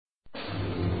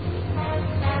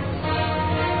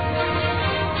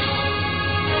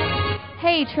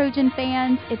Hey, Trojan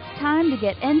fans, it's time to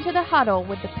get into the huddle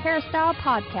with the Peristyle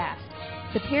Podcast.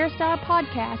 The Peristyle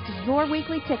Podcast is your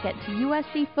weekly ticket to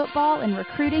USC football and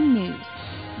recruiting news.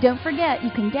 Don't forget you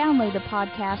can download the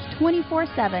podcast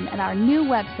 24/7 at our new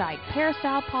website,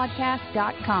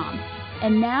 peristylepodcast.com.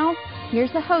 And now,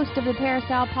 here's the host of the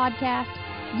Peristyle Podcast,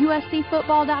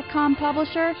 USCfootball.com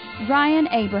publisher, Ryan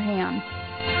Abraham.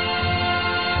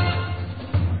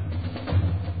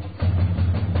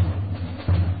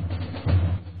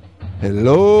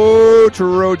 Hello,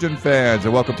 Trojan fans,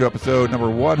 and welcome to episode number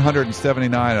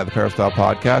 179 of the Peristyle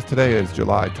Podcast. Today is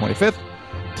July 25th,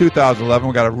 2011.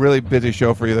 We've got a really busy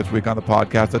show for you this week on the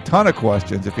podcast. A ton of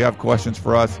questions. If you have questions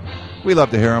for us, we love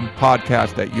to hear them.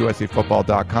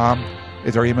 Podcast@uscfootball.com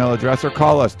is our email address, or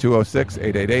call us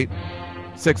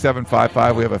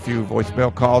 206-888-6755. We have a few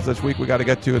voicemail calls this week we got to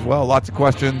get to as well. Lots of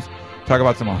questions. Talk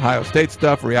about some Ohio State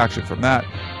stuff, reaction from that.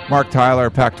 Marc Tyler,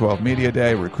 Pac-12 Media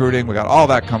Day, recruiting. We got all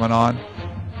that coming on.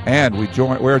 And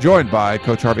we're joined by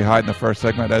Coach Harvey Hyde in the first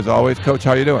segment, as always. Coach,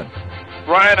 how you doing?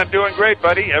 Ryan, I'm doing great,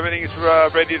 buddy. Everything's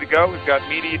ready to go. We've got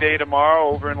Media Day tomorrow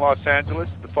over in Los Angeles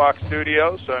at the Fox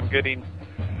Studios, so I'm getting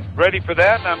ready for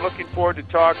that, and I'm looking forward to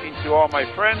talking to all my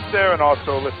friends there and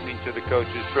also listening to the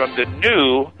coaches from the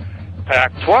new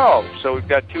Pac-12. So we've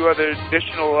got two other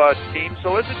additional teams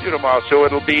to listen to tomorrow, so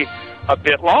it'll be a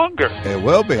bit longer. It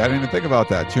will be. I didn't even think about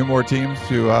that. Two more teams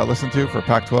to listen to for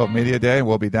Pac-12 Media Day, and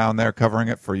we'll be down there covering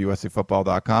it for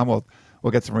USCfootball.com. We'll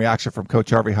get some reaction from Coach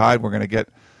Harvey Hyde. We're going to get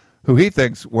who he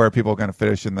thinks where people are going to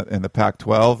finish in the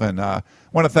Pac-12. And I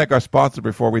want to thank our sponsor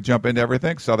before we jump into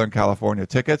everything, Southern California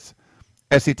Tickets.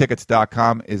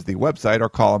 sctickets.com is the website, or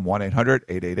call them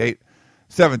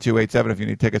 1-800-888-7287 if you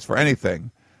need tickets for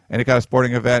anything, any kind of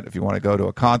sporting event. If you want to go to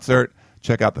a concert,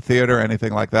 check out the theater,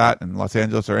 anything like that in Los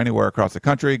Angeles or anywhere across the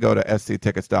country, go to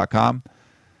sctickets.com,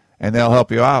 and they'll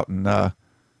help you out. And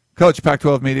Coach,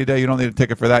 Pac-12 Media Day, you don't need a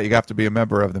ticket for that. You have to be a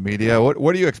member of the media. What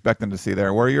are you expecting to see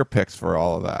there? What are your picks for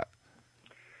all of that?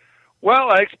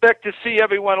 Well, I expect to see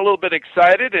everyone a little bit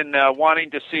excited and wanting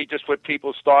to see just what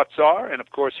people's thoughts are, and, of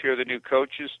course, hear the new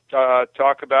coaches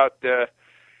talk about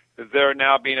they're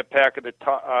now being a pack of the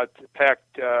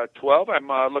Pac-12. I'm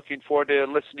looking forward to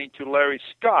listening to Larry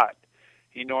Scott.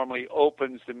 He normally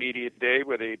opens the media day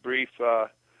with a brief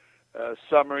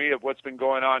summary of what's been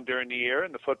going on during the year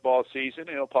and the football season.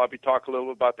 And he'll probably talk a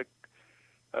little about the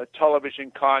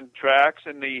television contracts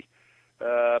and the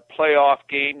playoff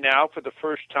game now for the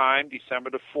first time,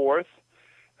 December the 4th.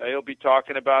 He'll be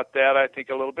talking about that, I think,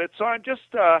 a little bit. So I'm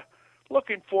just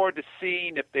looking forward to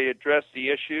seeing if they address the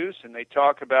issues and they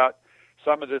talk about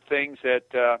some of the things that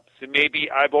so maybe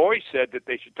I've always said that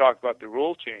they should talk about the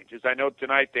rule changes. I know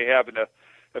tonight they have an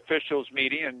officials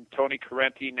meeting, and Tony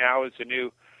Correnti now is the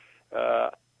new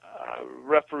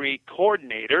referee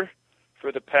coordinator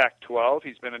for the Pac-12.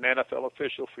 He's been an NFL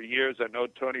official for years. I know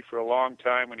Tony for a long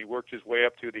time when he worked his way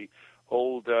up to the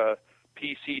old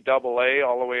PCAA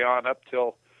all the way on up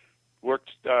till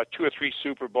worked 2 or 3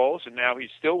 Super Bowls, and now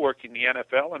he's still working the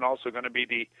NFL and also going to be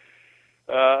the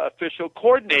official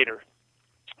coordinator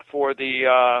for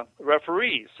the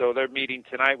referees. So they're meeting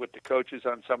tonight with the coaches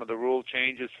on some of the rule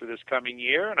changes for this coming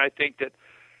year, and I think that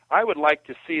I would like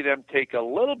to see them take a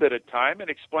little bit of time and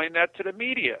explain that to the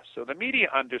media so the media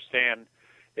understand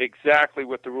exactly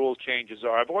what the rule changes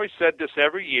are. I've always said this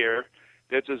every year,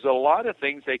 that there's a lot of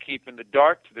things they keep in the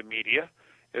dark to the media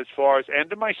as far as, and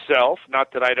to myself,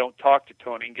 not that I don't talk to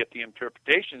Tony and get the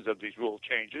interpretations of these rule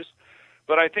changes,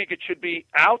 but I think it should be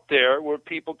out there where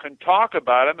people can talk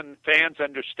about them and fans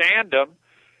understand them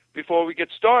before we get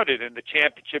started. In the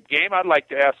championship game, I'd like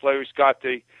to ask Larry Scott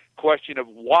the question of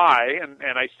why,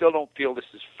 and I still don't feel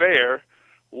this is fair,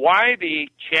 why the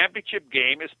championship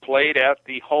game is played at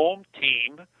the home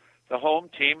team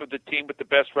of the team with the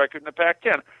best record in the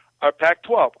Pac-10, or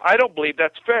Pac-12. I don't believe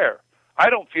that's fair.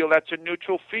 I don't feel that's a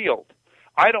neutral field.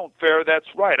 I don't feel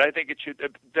that's right. I think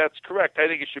that's correct. I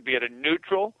think it should be at a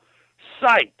neutral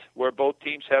site where both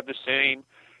teams have the same,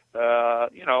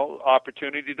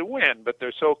 opportunity to win. But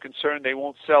they're so concerned they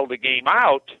won't sell the game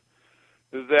out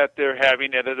that they're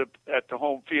having it at the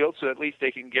home field, so at least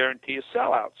they can guarantee a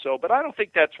sellout. So, but I don't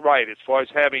think that's right as far as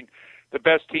having the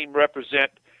best team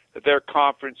represent their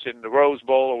conference in the Rose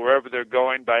Bowl or wherever they're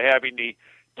going by having the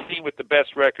team with the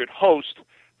best record host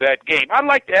that game. I'd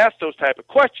like to ask those type of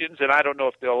questions, and I don't know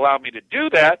if they'll allow me to do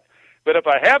that, but if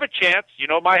I have a chance,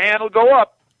 my hand will go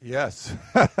up. Yes.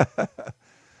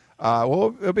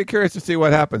 Well, we'll be curious to see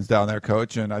what happens down there,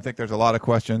 Coach, and I think there's a lot of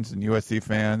questions, and USC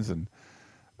fans and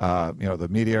the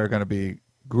media are going to be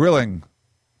grilling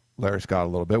Larry Scott a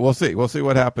little bit. We'll see. We'll see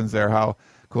what happens there, how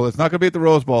Cool. It's not going to be at the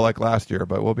Rose Bowl like last year,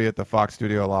 but we'll be at the Fox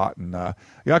studio a lot. And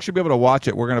you'll actually be able to watch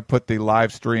it. We're going to put the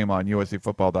live stream on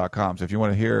USCFootball.com. So if you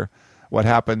want to hear what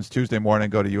happens Tuesday morning,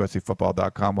 go to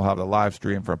USCFootball.com. We'll have the live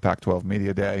stream from Pac-12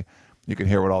 Media Day. You can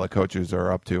hear what all the coaches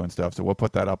are up to and stuff. So we'll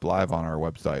put that up live on our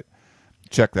website.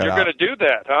 Check that out. You're going to do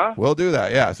that, huh? We'll do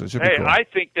that, yeah. So it should be cool. I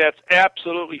think that's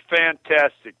absolutely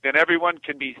fantastic. Then everyone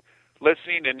can be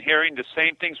listening and hearing the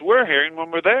same things we're hearing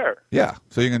when we're there. Yeah,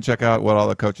 so you can check out what all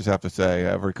the coaches have to say.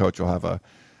 Every coach will have a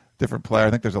different player. I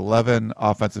think there's 11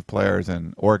 offensive players,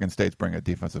 and Oregon State's bring a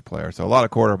defensive player. So a lot of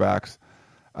quarterbacks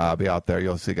be out there.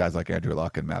 You'll see guys like Andrew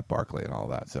Luck and Matt Barkley and all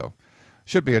that. So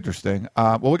should be interesting.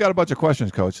 Well, we got a bunch of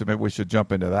questions, Coach, so maybe we should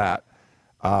jump into that.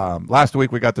 Last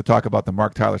week we got to talk about the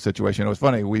Marc Tyler situation. It was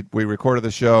funny. We recorded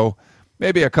the show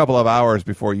maybe a couple of hours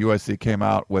before USC came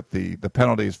out with the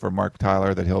penalties for Marc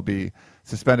Tyler, that he'll be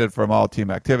suspended from all team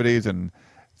activities and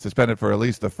suspended for at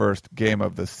least the first game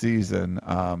of the season.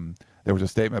 There was a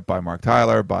statement by Marc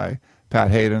Tyler, by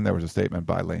Pat Hayden. There was a statement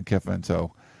by Lane Kiffin.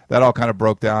 So that all kind of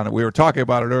broke down. And we were talking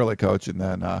about it early, Coach, and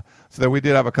then so then we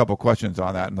did have a couple questions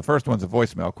on that. And the first one's a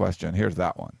voicemail question. Here's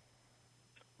that one.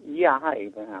 Yeah, hi,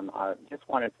 Abraham. Just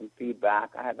wanted some feedback.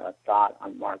 I had a thought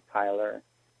on Marc Tyler.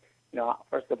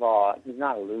 First of all, he's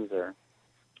not a loser,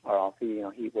 or else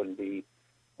he wouldn't be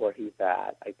where he's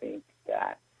at. I think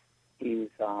that he's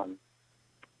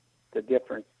the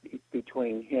difference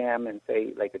between him and,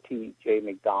 say, like a T.J.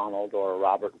 McDonald or a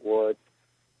Robert Woods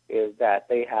is that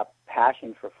they have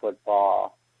passion for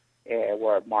football,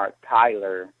 where Marc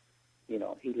Tyler,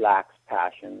 he lacks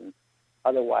passion.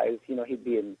 Otherwise, he'd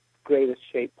be in greatest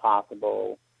shape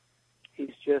possible.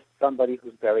 He's just somebody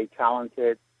who's very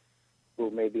talented, who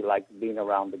maybe likes being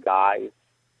around the guys.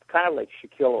 Kind of like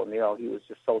Shaquille O'Neal. He was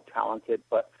just so talented,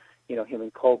 but, him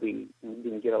and Kobe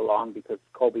didn't get along because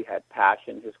Kobe had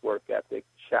passion, his work ethic,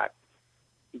 Shaq.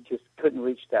 He just couldn't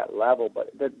reach that level, but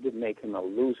that didn't make him a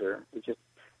loser. It just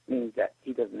means that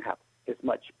he doesn't have as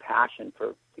much passion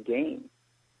for the game.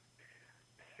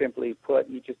 Simply put,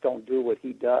 you just don't do what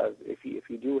he does if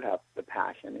you do have the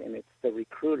passion, and it's the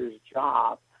recruiter's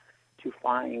job to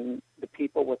find the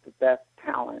people with the best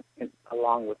talent and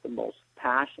along with the most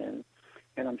passion,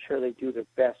 and I'm sure they do their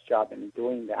best job in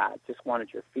doing that. Just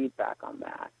wanted your feedback on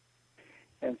that.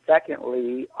 And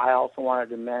secondly, I also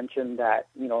wanted to mention that,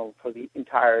 for the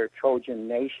entire Trojan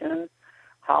Nation,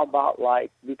 how about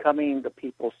like becoming the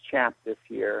people's champ this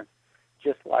year,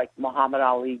 just like Muhammad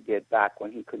Ali did back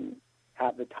when he couldn't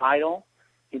have the title.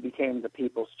 He became the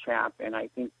people's champ, and I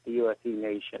think the USC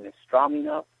Nation is strong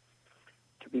enough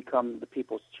to become the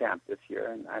people's champ this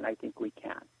year, and I think we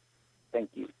can. Thank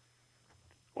you.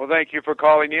 Well, thank you for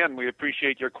calling in. We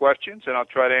appreciate your questions, and I'll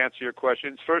try to answer your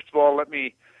questions. First of all, let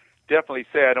me definitely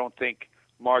say I don't think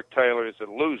Marc Tyler is a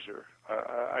loser.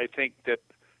 I think that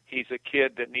he's a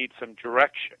kid that needs some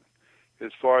direction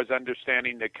as far as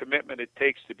understanding the commitment it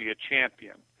takes to be a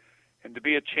champion. And to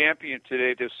be a champion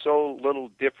today, there's so little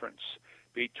difference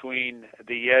between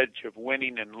the edge of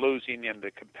winning and losing and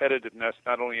the competitiveness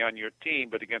not only on your team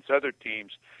but against other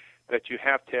teams, that you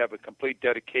have to have a complete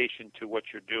dedication to what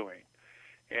you're doing.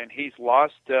 And he's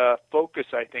lost focus,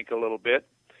 I think, a little bit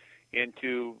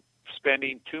into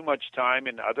spending too much time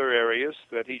in other areas,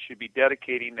 that he should be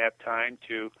dedicating that time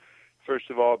to, first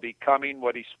of all, becoming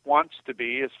what he wants to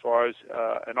be as far as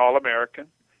an All-American.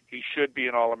 He should be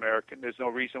an All-American. There's no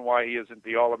reason why he isn't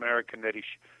the All-American that he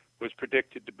was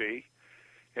predicted to be.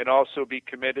 And also be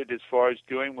committed as far as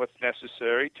doing what's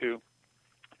necessary to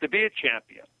be a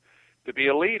champion, to be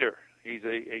a leader. He's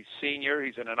a senior.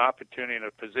 He's in an opportunity and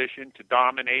a position to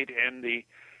dominate in the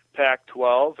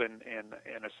Pac-12 and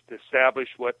establish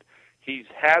what he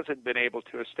hasn't been able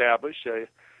to establish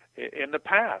in the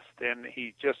past. And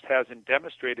he just hasn't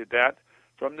demonstrated that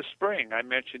from the spring. I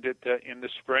mentioned it in the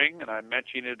spring, and I'm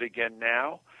mentioning it again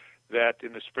now, that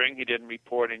in the spring he didn't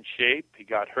report in shape. He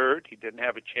got hurt. He didn't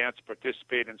have a chance to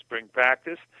participate in spring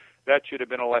practice. That should have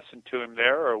been a lesson to him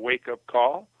there, or a wake-up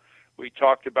call. We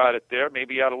talked about it there.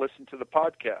 Maybe you ought to listen to the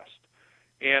podcast.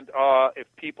 And if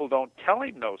people don't tell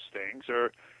him those things,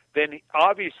 then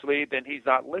he's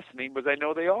not listening, because I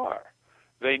know they are.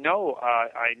 They know.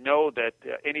 I know that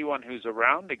anyone who's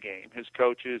around the game, his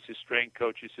coaches, his strength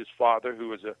coaches, his father, who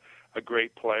was a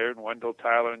great player, and Wendell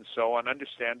Tyler and so on,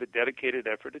 understand the dedicated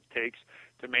effort it takes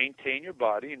to maintain your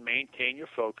body and maintain your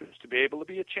focus to be able to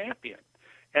be a champion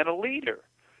and a leader.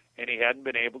 And he hadn't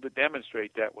been able to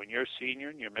demonstrate that. When you're a senior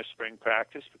and you miss spring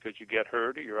practice because you get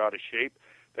hurt or you're out of shape,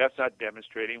 that's not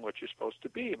demonstrating what you're supposed to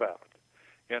be about.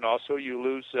 And also you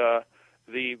lose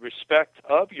the respect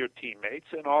of your teammates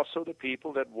and also the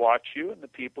people that watch you and the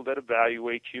people that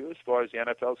evaluate you as far as the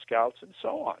NFL scouts and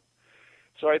so on.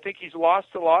 So I think he's lost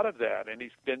a lot of that, and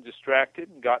he's been distracted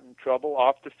and gotten in trouble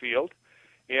off the field.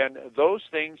 And those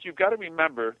things, you've got to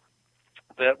remember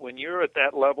that when you're at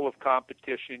that level of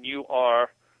competition, you are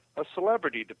a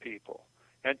celebrity to people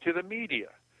and to the media,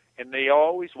 and they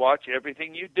always watch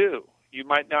everything you do. You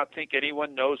might not think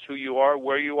anyone knows who you are,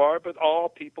 where you are, but all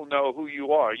people know who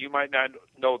you are. You might not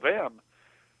know them,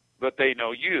 but they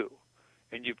know you.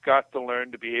 And you've got to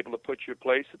learn to be able to put your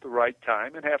place at the right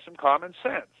time and have some common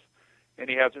sense. And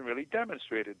he hasn't really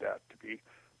demonstrated that, to be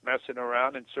messing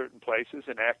around in certain places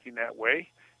and acting that way.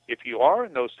 If you are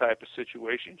in those type of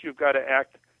situations, you've got to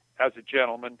act as a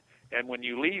gentleman. And when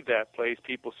you leave that place,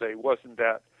 people say,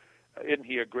 isn't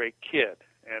he a great kid?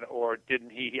 Or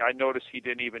didn't he, I noticed he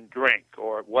didn't even drink,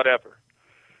 or whatever.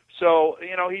 So,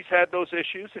 he's had those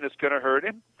issues, and it's going to hurt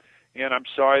him. And I'm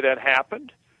sorry that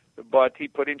happened, but he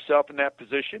put himself in that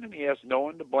position, and he has no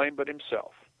one to blame but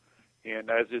himself.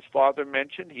 And as his father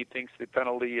mentioned, he thinks the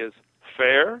penalty is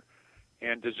fair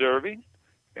and deserving.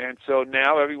 And so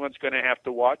now everyone's going to have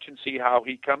to watch and see how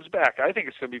he comes back. I think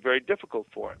it's going to be very difficult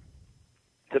for him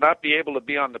to not be able to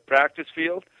be on the practice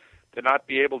field, to not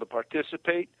be able to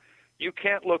participate. You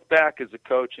can't look back as a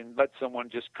coach and let someone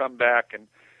just come back and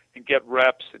get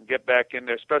reps and get back in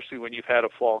there, especially when you've had a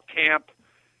fall camp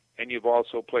and you've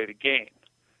also played a game.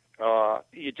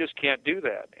 You just can't do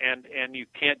that. And you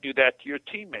can't do that to your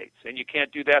teammates. And you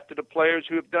can't do that to the players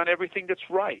who have done everything that's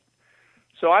right.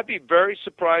 So I'd be very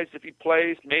surprised if he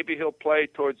plays. Maybe he'll play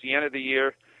towards the end of the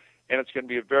year, and it's going to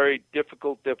be a very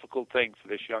difficult thing for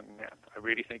this young man. I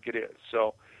really think it is.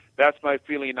 So that's my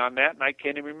feeling on that, and I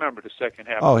can't even remember the second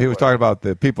half. Oh, he was talking about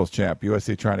the People's Champ,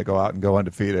 USC trying to go out and go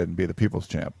undefeated and be the People's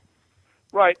Champ.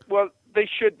 Right. Well, they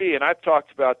should be, and I've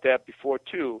talked about that before,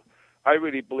 too. I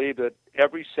really believe that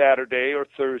every Saturday or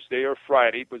Thursday or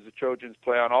Friday, because the Trojans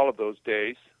play on all of those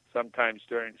days, sometime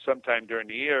during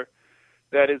the year,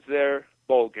 that is their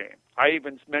bowl game. I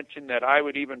even mentioned that I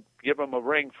would even give them a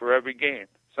ring for every game,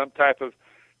 some type of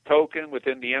token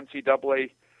within the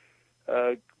NCAA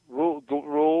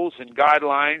rules and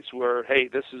guidelines where, hey,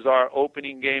 this is our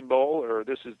opening game bowl, or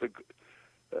this is the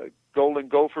Golden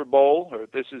Gopher Bowl, or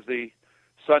this is the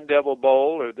Sun Devil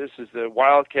Bowl, or this is the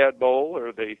Wildcat Bowl,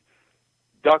 or the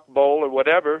Duck Bowl, or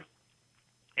whatever,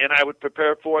 and I would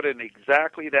prepare for it in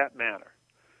exactly that manner.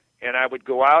 And I would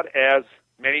go out, as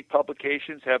many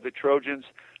publications have the Trojans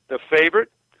the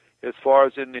favorite as far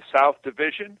as in the South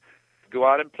Division, go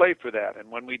out and play for that.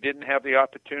 And when we didn't have the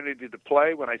opportunity to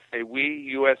play, when I say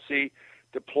we, USC,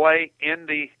 to play in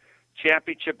the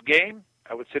championship game,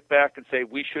 I would sit back and say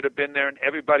we should have been there, and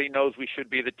everybody knows we should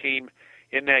be the team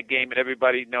in that game, and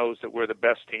everybody knows that we're the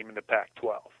best team in the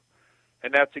Pac-12.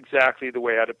 And that's exactly the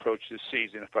way I'd approach this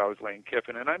season if I was Lane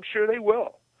Kiffin, and I'm sure they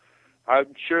will.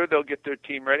 I'm sure they'll get their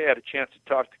team ready. I had a chance to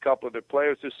talk to a couple of their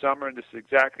players this summer, and this is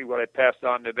exactly what I passed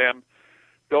on to them.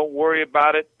 Don't worry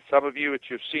about it. Some of you, it's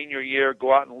your senior year.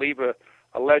 Go out and leave a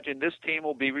legend. This team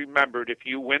will be remembered if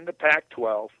you win the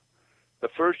Pac-12, the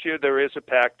first year there is a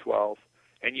Pac-12,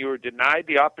 and you are denied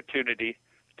the opportunity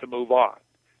to move on.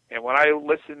 And when I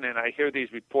listen and I hear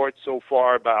these reports so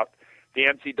far about the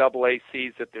NCAA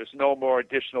sees that there's no more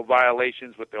additional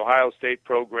violations with the Ohio State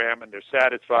program and they're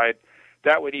satisfied,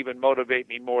 that would even motivate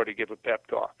me more to give a pep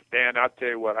talk. Dan, I'll tell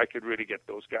you what, I could really get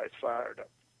those guys fired up.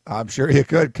 I'm sure you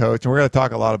could, Coach. And we're going to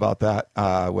talk a lot about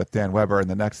that with Dan Weber in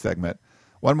the next segment.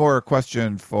 One more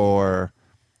question for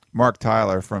Marc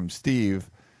Tyler from Steve.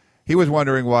 He was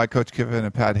wondering why Coach Kiffin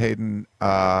and Pat Hayden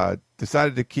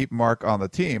decided to keep Marc on the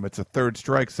team. It's a third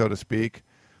strike, so to speak,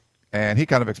 and he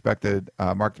kind of expected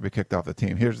Marc to be kicked off the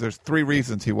team. There's three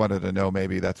reasons he wanted to know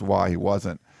maybe that's why he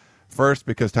wasn't. First,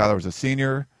 because Tyler was a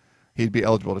senior. He'd be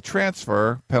eligible to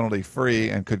transfer, penalty-free,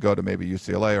 and could go to maybe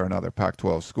UCLA or another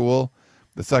Pac-12 school.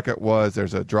 The second was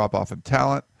there's a drop-off in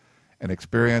talent and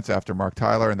experience after Marc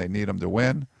Tyler, and they need him to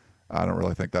win. I don't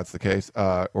really think that's the case,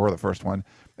 or the first one.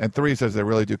 And three says they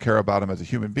really do care about him as a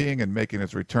human being and making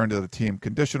his return to the team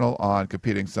conditional on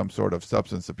competing some sort of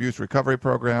substance abuse recovery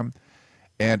program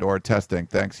and or testing.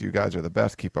 Thanks, you guys are the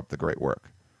best. Keep up the great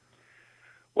work.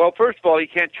 Well, first of all, he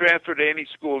can't transfer to any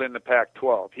school in the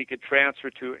Pac-12. He could transfer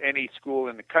to any school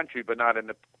in the country, but not in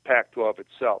the Pac-12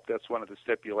 itself. That's one of the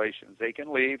stipulations. They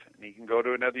can leave, and he can go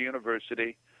to another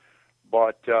university,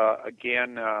 but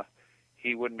again,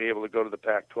 he wouldn't be able to go to the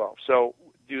Pac-12. So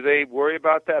do they worry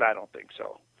about that? I don't think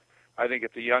so. I think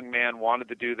if the young man wanted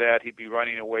to do that, he'd be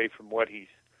running away from what he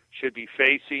should be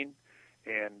facing,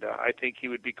 and I think he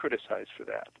would be criticized for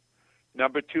that.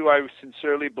 Number two, I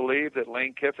sincerely believe that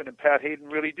Lane Kiffin and Pat Hayden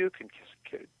really do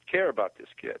care about this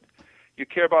kid. You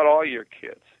care about all your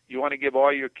kids. You want to give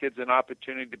all your kids an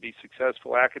opportunity to be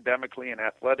successful academically and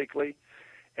athletically,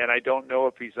 and I don't know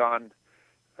if he's on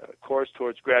course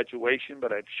towards graduation,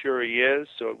 but I'm sure he is,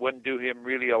 so it wouldn't do him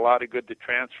really a lot of good to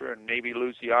transfer and maybe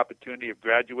lose the opportunity of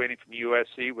graduating from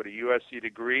USC with a USC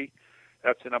degree.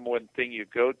 That's the number one thing you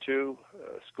go to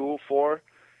school for,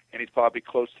 and he's probably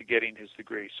close to getting his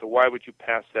degree. So why would you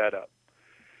pass that up?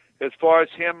 As far as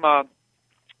him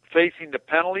facing the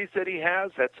penalties that he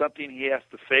has, that's something he has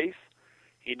to face.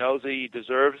 He knows that he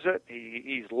deserves it.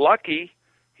 He's lucky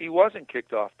he wasn't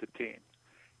kicked off the team.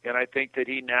 And I think that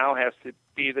he now has to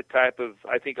be the type of,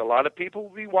 I think a lot of people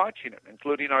will be watching it,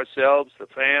 including ourselves, the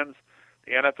fans,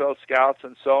 the NFL scouts,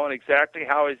 and so on, exactly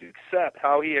how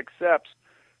he accepts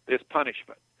this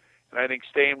punishment. And I think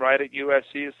staying right at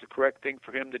USC is the correct thing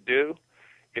for him to do.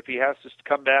 If he has to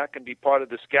come back and be part of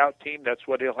the scout team, that's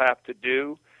what he'll have to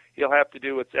do. He'll have to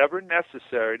do what's ever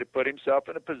necessary to put himself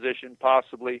in a position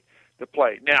possibly to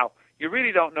play. Now, you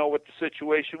really don't know what the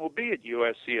situation will be at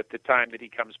USC at the time that he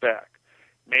comes back.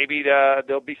 Maybe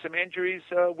there'll be some injuries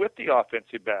with the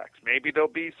offensive backs. Maybe there'll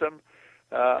be some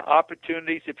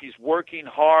opportunities if he's working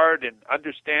hard and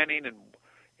understanding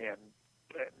and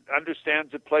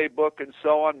understands the playbook and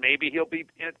so on. Maybe he'll be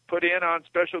put in on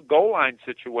special goal line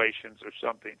situations or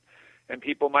something, and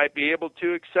people might be able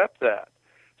to accept that.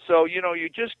 So, you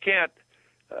just can't,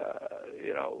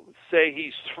 say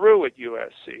he's through at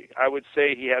USC. I would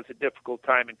say he has a difficult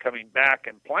time in coming back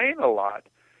and playing a lot,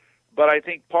 but I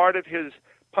think part of his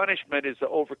punishment is to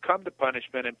overcome the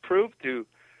punishment and prove to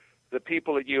the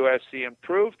people at USC and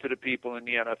prove to the people in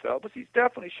the NFL, but he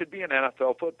definitely should be an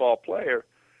NFL football player,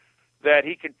 that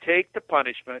he can take the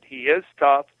punishment. He is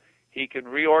tough. He can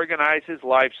reorganize his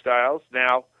lifestyles.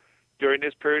 Now, during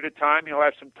this period of time, he'll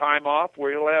have some time off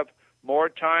where he'll have more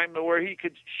time where he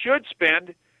should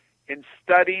spend in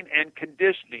studying and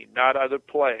conditioning, not other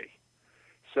play.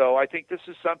 So I think this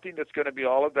is something that's going to be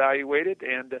all evaluated,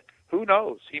 and who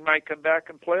knows? He might come back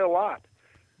and play a lot,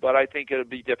 but I think it'll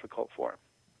be difficult for him.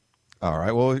 All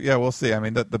right. Well, yeah, we'll see. I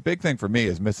mean, the big thing for me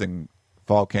is missing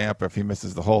fall camp, if he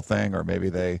misses the whole thing, or maybe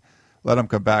they let him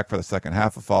come back for the second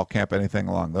half of fall camp, anything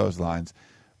along those lines.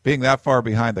 Being that far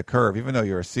behind the curve, even though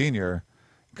you're a senior,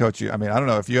 Coach, I don't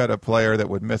know, if you had a player that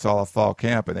would miss all of fall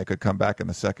camp and they could come back in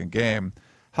the second game,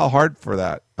 how hard for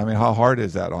that? How hard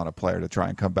is that on a player to try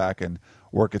and come back and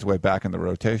work its way back in the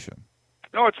rotation?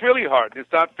 No, it's really hard.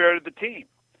 It's not fair to the team.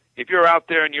 If you're out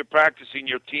there and you're practicing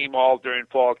your team all during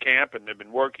fall camp and they've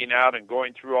been working out and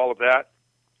going through all of that,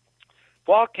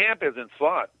 fall camp isn't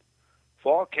fun.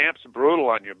 Fall camp's brutal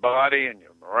on your body and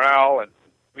your morale and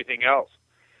everything else.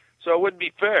 So it wouldn't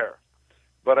be fair.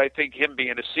 But I think him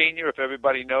being a senior, if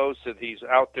everybody knows that he's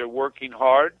out there working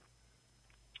hard,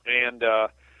 and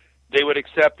they would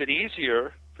accept it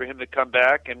easier for him to come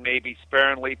back and maybe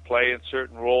sparingly play in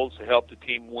certain roles to help the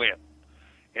team win.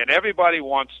 And everybody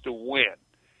wants to win.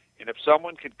 And if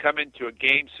someone could come into a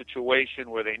game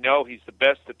situation where they know he's the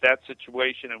best at that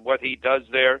situation and what he does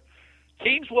there,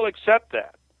 teams will accept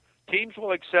that. Teams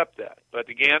will accept that. But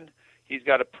again, he's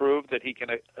got to prove that he can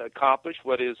accomplish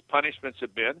what his punishments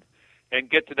have been and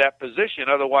get to that position.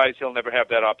 Otherwise, he'll never have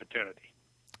that opportunity.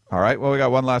 All right. Well, we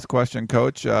got one last question,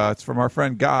 Coach. It's from our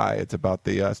friend Guy. It's about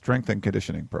the strength and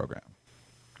conditioning program.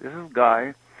 This is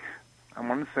Guy. I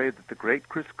want to say that the great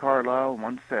Chris Carlisle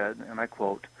once said, and I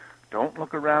quote, "Don't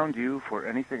look around you for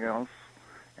anything else,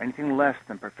 anything less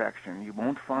than perfection. You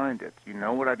won't find it. You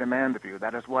know what I demand of you.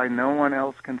 That is why no one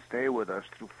else can stay with us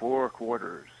through 4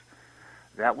 quarters."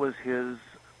 That was his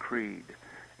creed.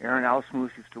 Aaron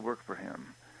Alsmuth used to work for him.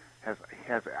 Has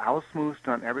Alsmuth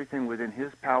done everything within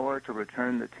his power to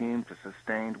return the team to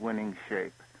sustained winning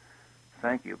shape?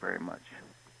 Thank you very much.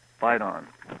 Fight on.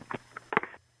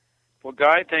 Well,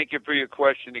 Guy, thank you for your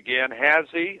question again. Has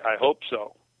he? I hope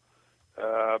so.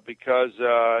 Because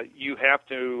you have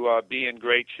to be in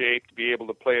great shape to be able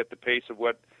to play at the pace of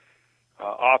what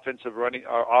offenses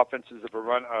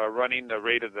are running, the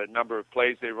rate of the number of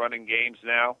plays they run in games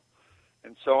now,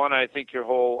 and so on. I think your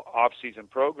whole off-season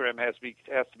program has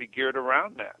to be geared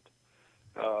around that.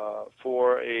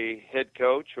 For a head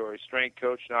coach or a strength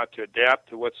coach not to adapt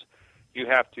to what you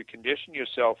have to condition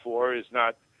yourself for is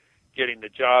not getting the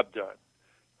job done.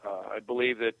 I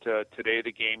believe that today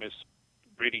the game is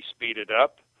really speeded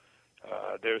up.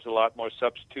 There's a lot more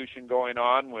substitution going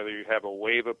on, whether you have a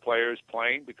wave of players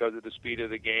playing because of the speed of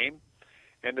the game,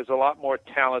 and there's a lot more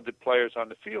talented players on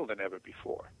the field than ever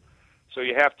before. So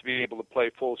you have to be able to play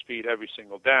full speed every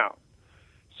single down.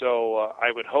 So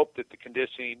I would hope that the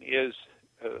conditioning is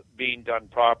being done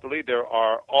properly. There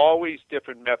are always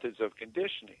different methods of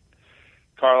conditioning.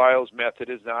 Carlisle's method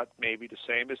is not maybe the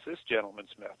same as this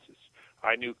gentleman's methods.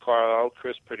 I knew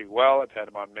Chris pretty well. I've had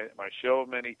him on my show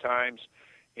many times,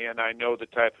 and I know the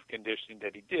type of conditioning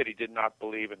that he did. He did not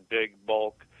believe in big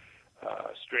bulk,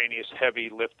 strenuous, heavy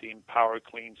lifting, power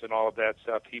cleans, and all of that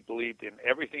stuff. He believed in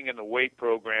everything in the weight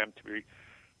program to be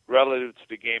relative to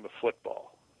the game of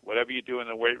football. Whatever you do in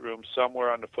the weight room,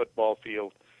 somewhere on the football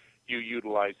field, you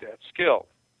utilize that skill.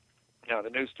 Now, the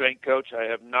new strength coach, I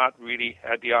have not really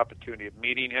had the opportunity of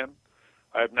meeting him.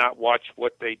 I have not watched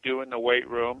what they do in the weight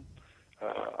room.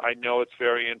 I know it's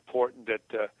very important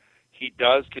that he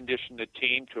does condition the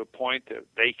team to a point that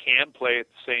they can play at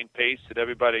the same pace that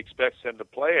everybody expects them to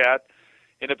play at.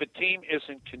 And if a team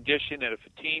isn't conditioned, and if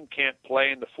a team can't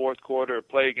play in the fourth quarter or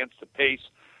play against the pace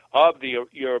of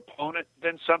your opponent,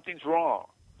 then something's wrong,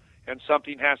 and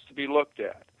something has to be looked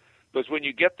at. Because when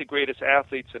you get the greatest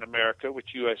athletes in America,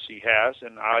 which USC has,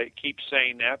 and I keep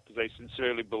saying that because I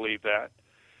sincerely believe that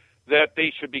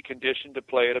they should be conditioned to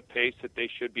play at a pace that they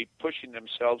should be pushing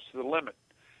themselves to the limit.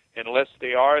 Unless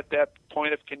they are at that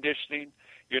point of conditioning,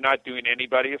 you're not doing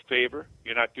anybody a favor.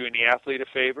 You're not doing the athlete a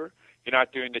favor. You're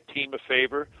not doing the team a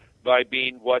favor by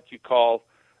being what you call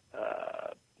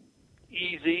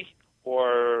easy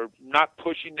or not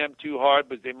pushing them too hard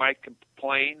because they might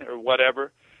complain or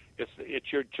whatever.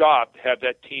 It's your job to have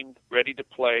that team ready to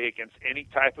play against any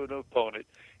type of opponent,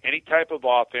 any type of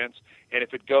offense, and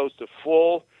if it goes to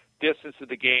full distance of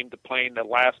the game, to playing the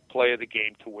last play of the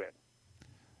game to win.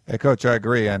 Hey, Coach, I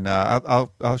agree, and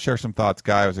I'll share some thoughts,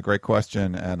 Guy. It was a great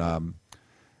question, and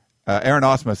Aaron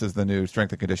Osmus is the new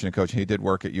strength and conditioning coach. He did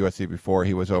work at USC before.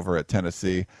 He was over at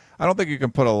Tennessee. I don't think you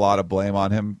can put a lot of blame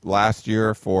on him last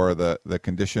year for the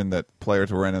condition that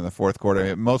players were in the fourth quarter.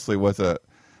 It mostly was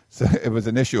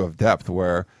an issue of depth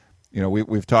where, you know,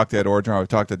 we've talked to Ed Orgeron, we've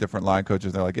talked to different line coaches,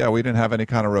 and they're like, yeah, we didn't have any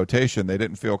kind of rotation. They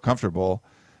didn't feel comfortable.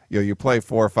 You know, you play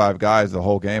 4 or 5 guys the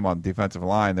whole game on the defensive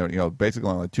line. They're, you know, basically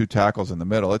only 2 tackles in the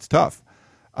middle. It's tough.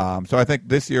 So I think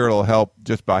this year it'll help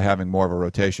just by having more of a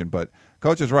rotation. But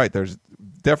Coach is right. There's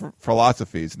different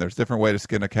philosophies, and there's different way to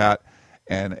skin a cat.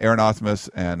 And Aaron Osmus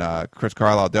and Chris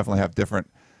Carlisle definitely have different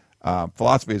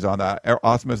philosophies on that.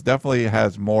 Osmus definitely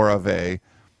has more of a,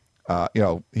 you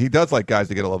know, he does like guys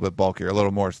to get a little bit bulkier, a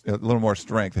little more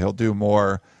strength. He'll do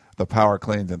more the power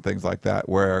cleans and things like that,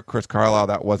 where Chris Carlisle,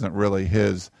 that wasn't really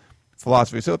his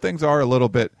philosophy. So things are a little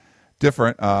bit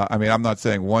different. I mean, I'm not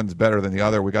saying one's better than the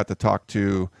other. We got to talk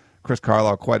to Chris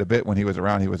Carlisle quite a bit when he was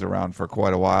around. He was around for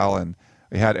quite a while, and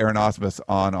we had Aaron Osmus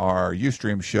on our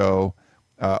Ustream show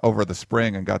over the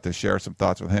spring and got to share some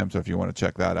thoughts with him. So if you want to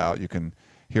check that out, you can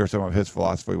hear some of his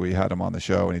philosophy. We had him on the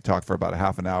show, and he talked for about a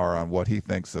half an hour on what he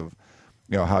thinks of,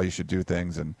 you know, how you should do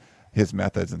things and his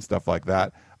methods and stuff like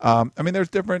that. I mean, there's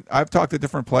different. I've talked to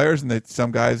different players, and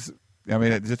some guys. I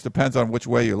mean, it just depends on which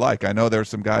way you like. I know there's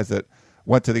some guys that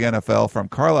went to the NFL from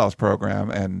Carlisle's program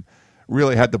and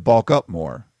really had to bulk up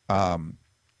more. I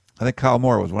think Kyle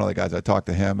Moore was one of the guys. I talked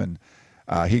to him, and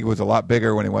he was a lot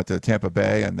bigger when he went to Tampa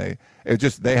Bay, and they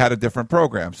had a different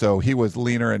program. So he was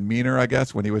leaner and meaner, I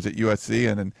guess, when he was at USC,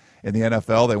 and in the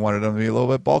NFL they wanted him to be a little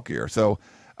bit bulkier. So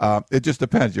it just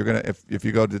depends. You're gonna if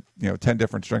you go to 10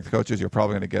 different strength coaches, you're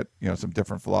probably going to get some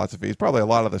different philosophies. Probably a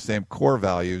lot of the same core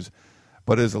values,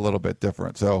 but it is a little bit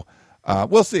different. So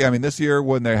we'll see. I mean, this year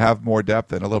when they have more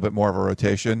depth and a little bit more of a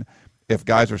rotation, if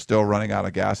guys are still running out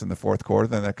of gas in the fourth quarter,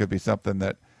 then that could be something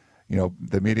that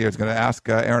the media is going to ask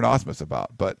Aaron Osmus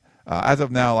about. But as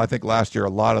of now, I think last year a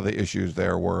lot of the issues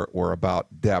there were about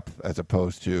depth as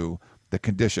opposed to the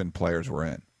condition players were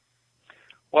in.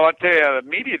 Well, I'll tell you, the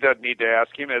media doesn't need to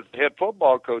ask him. As head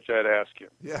football coach, I'd ask him.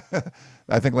 Yeah,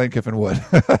 I think Lane Kiffin would.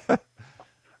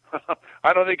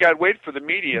 I don't think I'd wait for the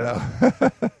media. No.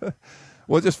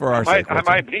 Well, just for our sake. I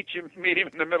might meet him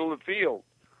in the middle of the field.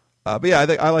 But yeah,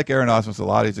 I like Aaron Osmus a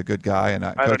lot. He's a good guy, and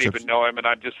I don't even know him, and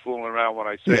I'm just fooling around when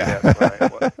I say Yeah.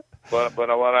 that. But what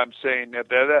I'm saying that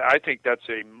I think that's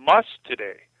a must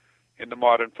today in the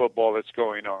modern football that's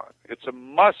going on. It's a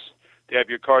must to have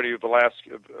your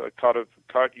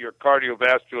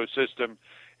cardiovascular system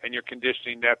and your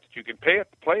conditioning that you can play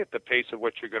at the pace of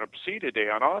what you're going to see today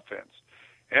on offense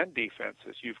and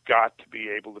defenses. You've got to be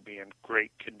able to be in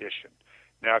great condition.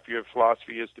 Now, if your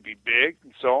philosophy is to be big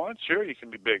and so on, sure, you can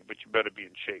be big, but you better be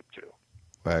in shape too.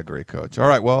 I agree, Coach. All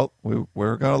right, well,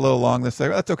 we're going a little long this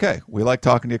segment. That's okay. We like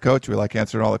talking to you, Coach. We like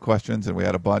answering all the questions, and we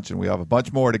had a bunch, and we have a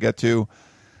bunch more to get to.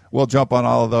 We'll jump on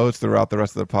all of those throughout the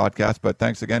rest of the podcast, but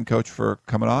thanks again, Coach, for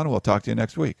coming on. We'll talk to you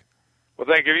next week. Well,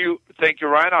 thank you,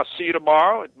 Ryan. I'll see you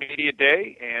tomorrow at Media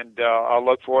Day, and I'll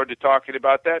look forward to talking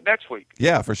about that next week.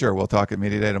 Yeah, for sure. We'll talk at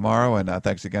Media Day tomorrow, and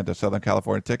thanks again to Southern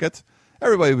California Tickets.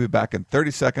 Everybody will be back in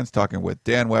 30 seconds talking with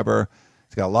Dan Weber.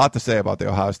 He's got a lot to say about the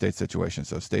Ohio State situation,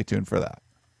 so stay tuned for that.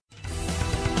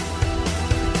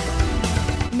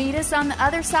 Meet us us on the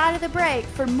other side of the break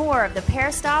for more of the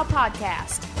Peristyle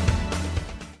Podcast.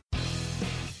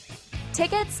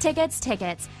 Tickets, tickets,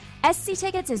 tickets. SC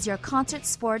Tickets is your concert,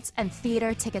 sports, and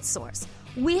theater ticket source.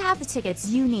 We have the tickets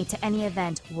you need to any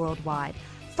event worldwide.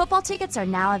 Football tickets are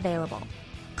now available.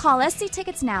 Call SC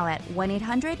Tickets now at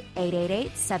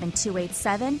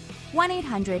 1-800-888-7287,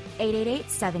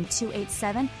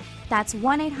 1-800-888-7287. That's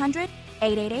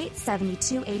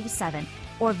 1-800-888-7287.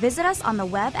 Or visit us on the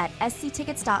web at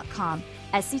sctickets.com.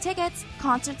 SC Tickets,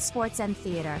 concert, sports, and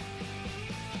theater.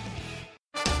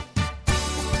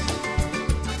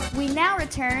 We now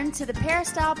return to the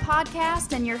Peristyle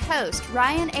Podcast and your host,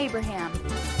 Ryan Abraham.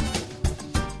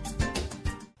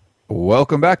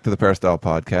 Welcome back to the Peristyle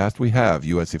Podcast. We have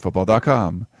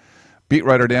USCFootball.com. Beat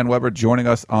writer Dan Weber joining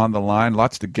us on the line.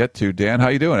 Lots to get to. Dan, how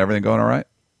you doing? Everything going all right?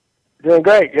 Doing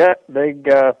great, yeah.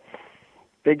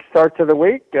 Big start to the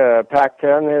week.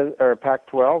 Pac-10 or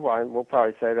Pac-12. We'll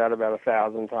probably say that about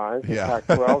 1,000 times. Yeah.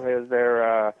 Pac-12 is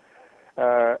their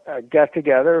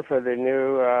get-together for the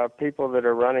new people that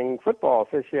are running football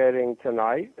officiating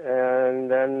tonight, and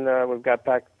then we've got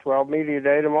Pac-12 Media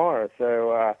Day tomorrow.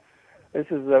 So this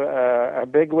is a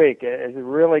big week. It's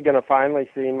really going to finally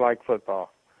seem like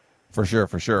football. For sure,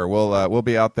 for sure. We'll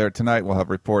be out there tonight. We'll have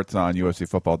reports on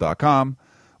USCFootball.com.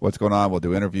 What's going on? We'll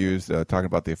do interviews talking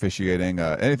about the officiating.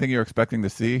 Anything you're expecting to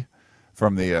see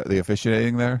from the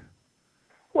officiating there?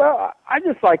 Well, I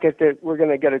just like it that we're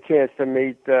going to get a chance to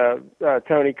meet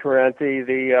Tony Correnti,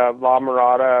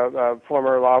 the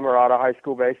former La Mirada high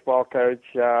school baseball coach,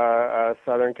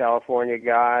 Southern California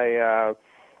guy.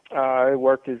 He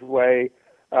worked his way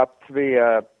up to be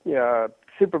a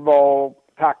Super Bowl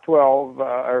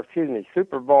Pac-12,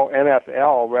 Super Bowl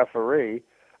NFL referee.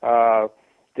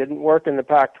 Didn't work in the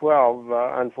Pac-12,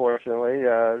 unfortunately.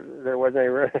 There wasn't any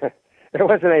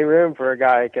room for a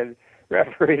guy who could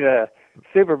referee the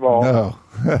Super Bowl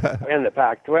in the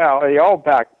Pac-12. The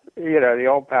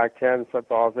old Pac-10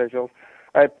 football officials.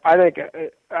 I think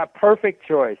a perfect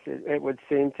choice. It would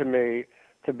seem to me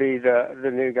to be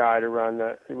the new guy to run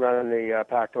the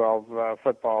Pac-12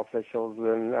 football officials,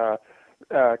 and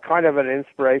kind of an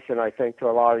inspiration, I think, to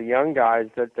a lot of young guys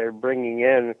that they're bringing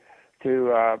in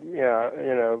to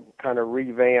kind of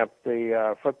revamp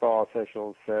the football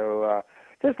officials. So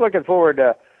just looking forward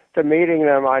to meeting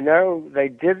them. I know they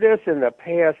did this in the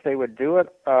past. They would do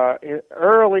it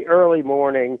early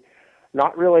morning,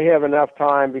 not really have enough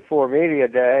time before media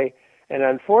day. And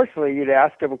unfortunately, you'd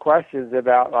ask them questions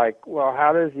about, like, well,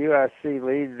 how does USC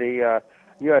lead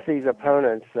USC's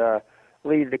opponents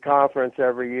lead the conference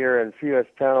every year in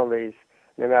fewest penalties,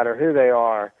 no matter who they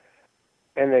are?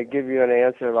 And they give you an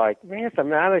answer like,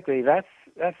 mathematically, that's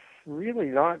really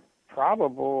not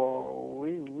probable.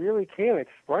 We really can't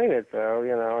explain it, though,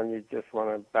 and you just want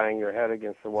to bang your head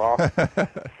against the wall.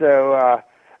 So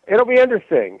it'll be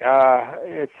interesting.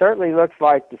 It certainly looks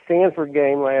like the Stanford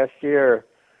game last year,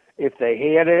 if they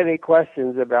had any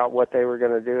questions about what they were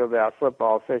going to do about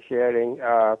football officiating,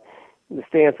 the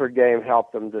Stanford game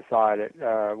helped them decide it.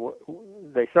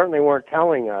 They certainly weren't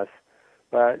telling us,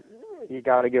 but you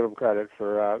got to give them credit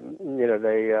for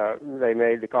they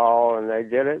made the call and they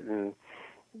did it and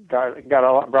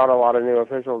brought a lot of new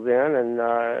officials in, and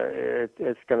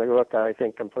it's going to look, I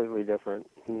think, completely different.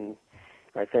 And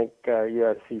I think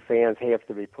USC fans have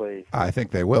to be pleased. I think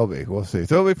they will be. We'll see.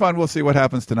 So it'll be fun. We'll see what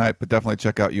happens tonight, but definitely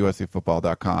check out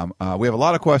USCFootball.com. We have a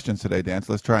lot of questions today, Dan,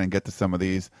 so let's try and get to some of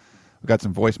these. We've got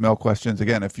some voicemail questions.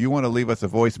 Again, if you want to leave us a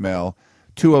voicemail,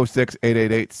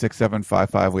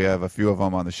 206-888-6755. We have a few of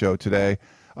them on the show today.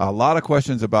 A lot of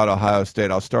questions about Ohio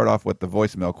State. I'll start off with the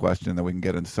voicemail question, then we can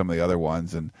get into some of the other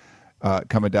ones. And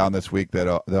coming down this week that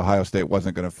the Ohio State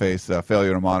wasn't going to face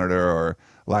failure to monitor or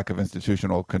lack of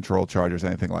institutional control charges,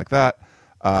 anything like that.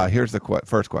 Here's the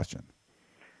first question.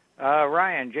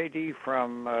 Ryan, JD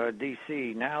from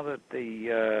D.C., now that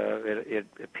it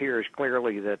appears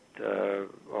clearly that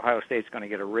Ohio State's going to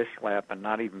get a wrist slap and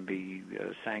not even be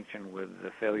sanctioned with the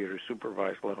failure to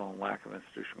supervise, let alone lack of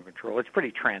institutional control, it's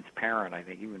pretty transparent, I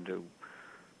think, even to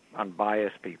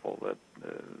unbiased people, that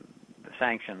the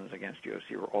sanctions against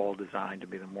USC were all designed to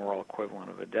be the moral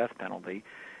equivalent of a death penalty.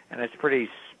 And it's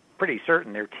pretty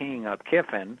certain they're teeing up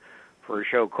Kiffin for a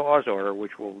show cause order,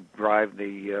 which will drive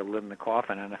the lid in the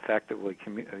coffin and effectively,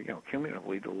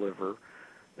 cumulatively deliver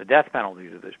the death penalty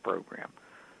to this program.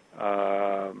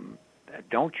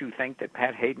 Don't you think that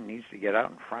Pat Hayden needs to get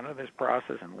out in front of this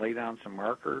process and lay down some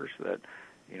markers that,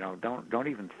 don't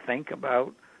even think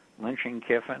about lynching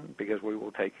Kiffin because we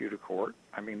will take you to court?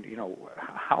 I mean,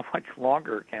 how much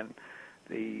longer can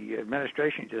the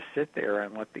administration just sit there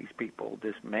and let these people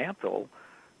dismantle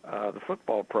the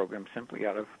football program simply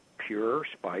out of pure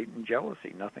spite and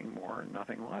jealousy, nothing more and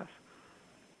nothing less.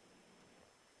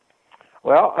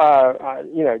 Well,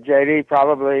 JD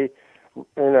probably,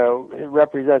 it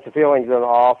represents the feelings of an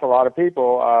awful lot of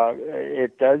people.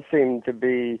 It does seem to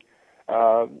be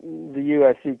the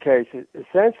USC case. It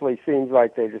essentially seems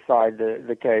like they decide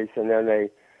the case, and then they,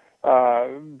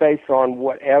 based on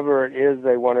whatever it is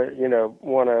they want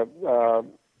to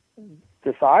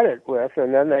decide it with,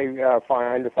 and then they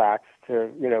find the facts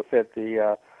to fit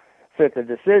the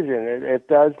decision. It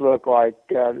does look like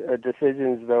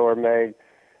decisions though are made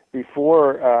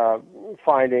before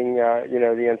finding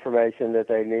the information that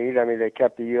they need. I mean, they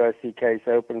kept the USC case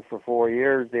open for 4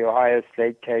 years. The Ohio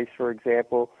State case, for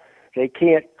example, they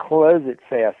can't close it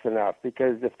fast enough,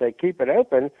 because if they keep it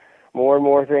open, more and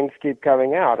more things keep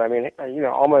coming out. I mean,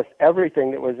 almost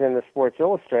everything that was in the Sports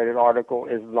Illustrated article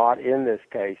is not in this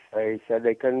case. They said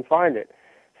they couldn't find it.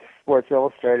 Sports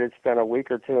Illustrated spent a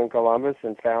week or two in Columbus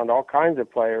and found all kinds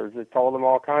of players that told them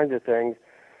all kinds of things.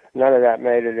 None of that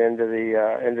made it into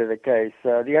the case.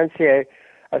 The NCAA,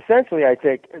 essentially, I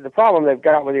think the problem they've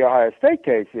got with the Ohio State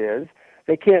case is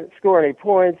they can't score any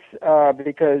points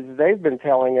because they've been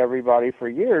telling everybody for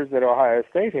years that Ohio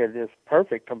State had this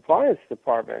perfect compliance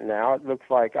department. Now it looks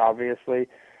like, obviously,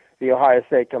 the Ohio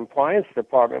State compliance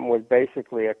department was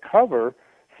basically a cover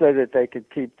so that they could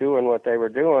keep doing what they were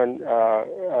doing.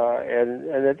 And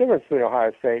the difference between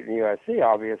Ohio State and USC,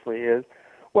 obviously, is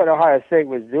what Ohio State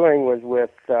was doing was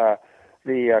with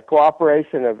the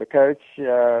cooperation of the coach,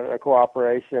 a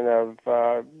cooperation of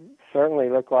certainly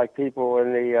looked like people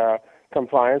in the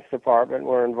compliance department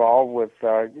were involved with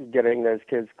getting those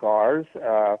kids cars.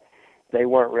 They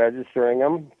weren't registering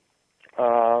them.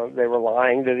 They were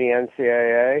lying to the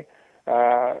NCAA.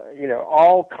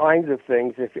 All kinds of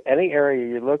things. If any area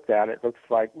you looked at, it looks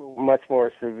like much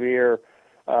more severe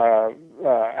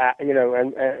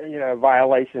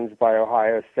violations by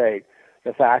Ohio State.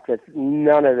 The fact that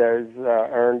none of those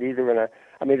earned either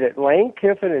that Lane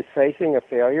Kiffin is facing a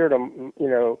failure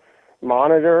to,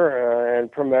 monitor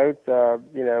and promote,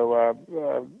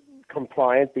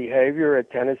 compliant behavior at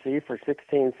Tennessee for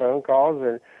 16 phone calls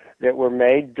and that were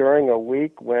made during a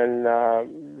week when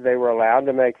they were allowed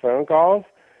to make phone calls,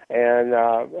 and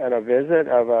a visit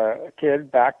of a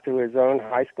kid back to his own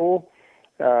high school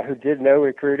who did no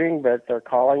recruiting, but they're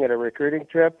calling it a recruiting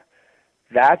trip.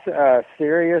 That's a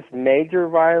serious, major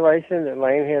violation that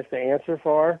Lane has to answer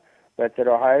for, but that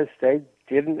Ohio State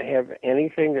didn't have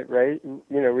anything that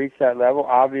reached that level.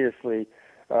 Obviously,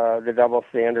 the double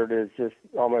standard is just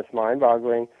almost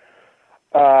mind-boggling.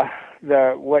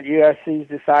 What USC's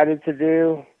decided to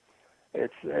do,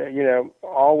 it's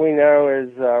all we know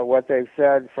is what they've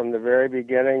said from the very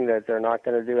beginning, that they're not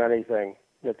going to do anything,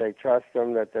 that they trust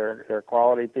them, that they're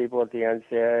quality people at the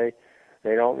NCAA.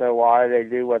 They don't know why they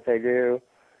do what they do,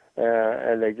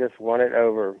 and they just want it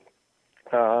over.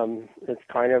 It's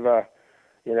kind of a,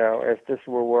 if this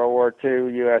were World War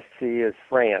II, USC is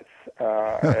France.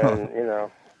 And,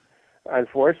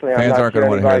 unfortunately, fans aren't going to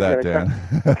want to hear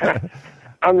that, Dan.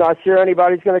 I'm not sure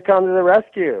anybody's going to come to the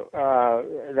rescue.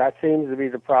 That seems to be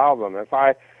the problem. If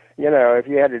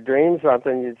you had to dream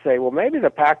something, you'd say, well, maybe the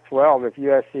Pac-12, if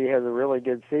USC has a really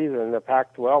good season, the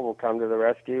Pac-12 will come to the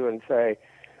rescue and say,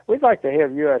 we'd like to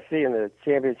have USC in the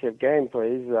championship game,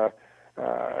 please.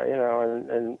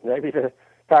 And maybe the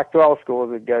Pac-12 schools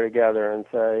would go together and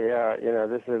say,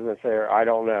 this isn't fair. I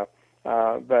don't know.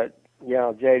 But,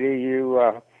 JD,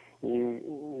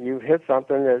 you've hit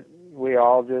something that we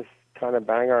all just kind of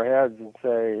bang our heads and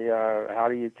say, how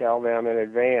do you tell them in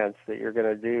advance that you're going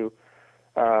to do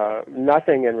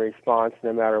nothing in response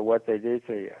no matter what they do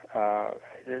to you?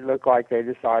 It looked like they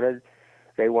decided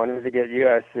they wanted to get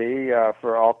USC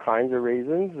for all kinds of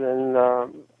reasons,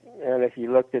 and if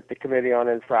you looked at the Committee on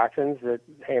Infractions that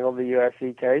handled the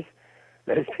USC case,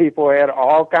 those people had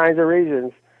all kinds of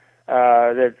reasons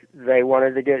that they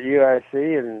wanted to get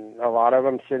USC, and a lot of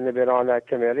them shouldn't have been on that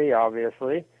committee,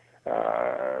 obviously,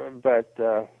 but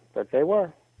they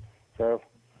were. So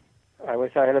I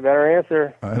wish I had a better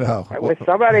answer. I know. I wish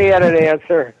somebody had an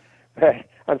answer, but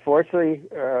unfortunately,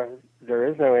 there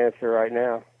is no answer right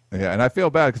now. Yeah, and I feel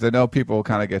bad because I know people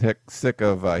kind of get sick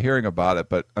of hearing about it,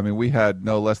 but, I mean, we had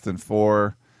no less than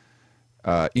 4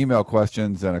 email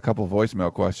questions and a couple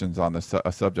voicemail questions on the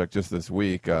subject just this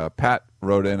week. Pat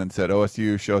wrote in and said,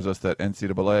 OSU shows us that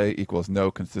NCAA equals no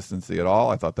consistency at all.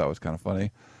 I thought that was kind of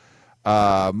funny.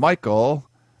 Michael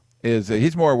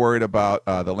he's more worried about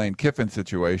the Lane Kiffin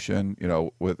situation,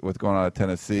 with going on at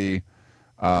Tennessee,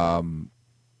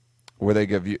 where they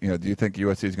give do you think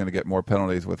USC is going to get more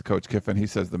penalties with Coach Kiffin? He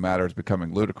says the matter is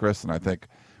becoming ludicrous, and I think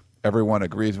everyone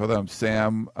agrees with him.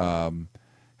 Sam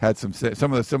had some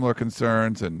of the similar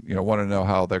concerns, and wanted to know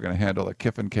how they're going to handle the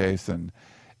Kiffin case, and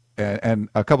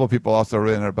a couple of people also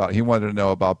written about. He wanted to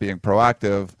know about being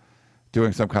proactive,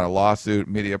 doing some kind of lawsuit,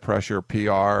 media pressure,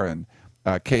 PR, and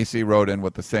Casey wrote in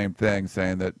with the same thing,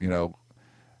 saying that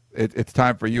it's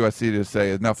time for USC to say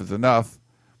enough is enough,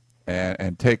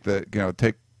 and take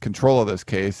control of this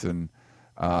case, and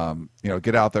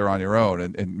get out there on your own,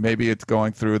 and maybe it's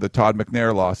going through the Todd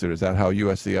McNair lawsuit. Is that how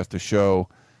USC has to show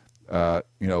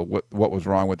what was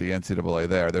wrong with the NCAA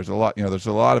there? There's a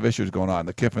lot of issues going on.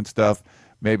 The Kiffin stuff,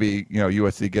 maybe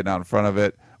USC getting out in front of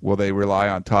it. Will they rely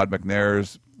on Todd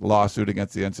McNair's lawsuit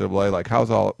against the NCAA? Like, how's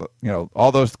all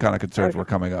those kind of concerns were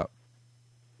coming up?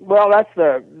 Well, that's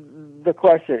the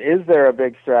question. Is there a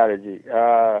big strategy?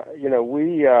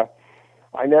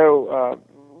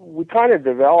 We kind of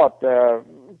developed an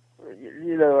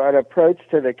approach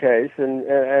to the case,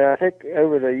 and I think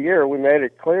over the year we made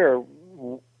it clear.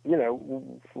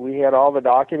 We had all the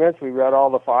documents, we read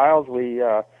all the files, we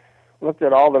looked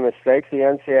at all the mistakes the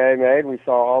NCAA made, we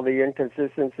saw all the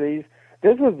inconsistencies.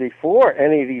 This was before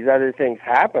any of these other things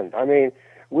happened. I mean,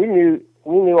 we knew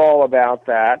all about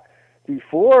that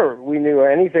before we knew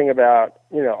anything about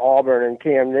Auburn and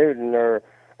Cam Newton or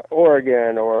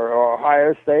Oregon or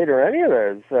Ohio State or any of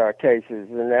those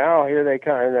cases. And now here they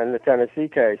come, and then the Tennessee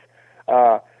case,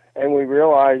 and we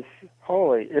realize,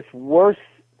 holy, it's worse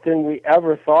than we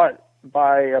ever thought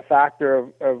by a factor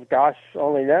of gosh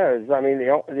only knows. I mean,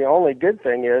 the only good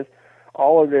thing is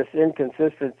all of this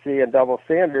inconsistency and double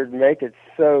standard make it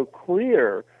so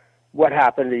clear what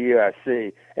happened to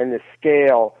USC and the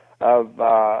scale of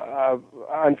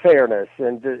unfairness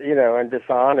and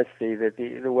dishonesty that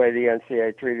the way the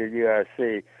NCAA treated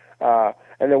USC,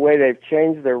 and the way they've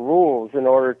changed their rules in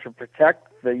order to protect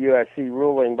the USC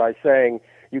ruling by saying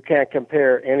you can't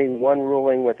compare any one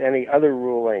ruling with any other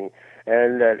ruling,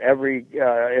 and that every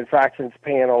infractions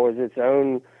panel is its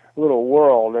own little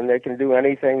world, and they can do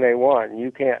anything they want. You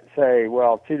can't say,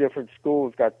 well, two different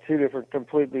schools got two different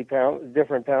completely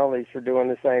different penalties for doing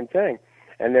the same thing,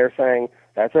 and they're saying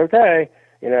that's okay.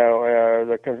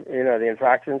 The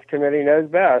infractions committee knows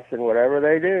best, and whatever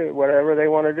they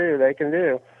want to do, they can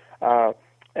do.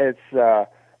 It's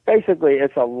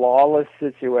a lawless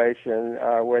situation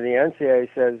where the NCAA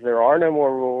says there are no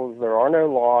more rules, there are no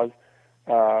laws.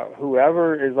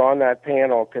 Whoever is on that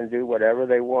panel can do whatever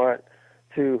they want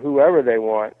to whoever they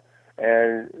want,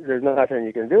 and there's nothing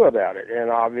you can do about it.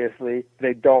 And obviously,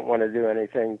 they don't want to do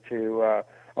anything to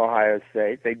Ohio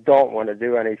State. They don't want to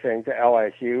do anything to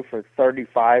LSU for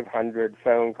 3,500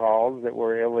 phone calls that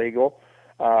were illegal.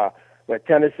 But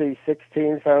Tennessee,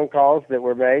 16 phone calls that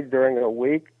were made during a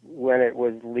week when it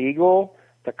was legal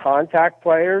to contact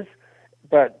players.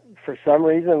 But for some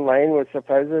reason, Lane was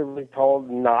supposedly told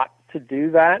not to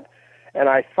do that. And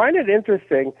I find it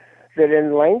interesting that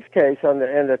in Lane's case, in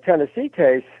the Tennessee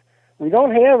case, we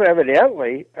don't have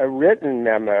evidently a written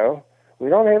memo. We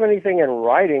don't have anything in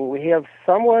writing. We have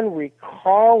someone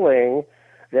recalling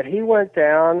that he went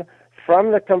down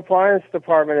from the compliance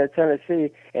department at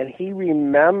Tennessee, and he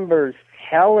remembers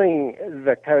telling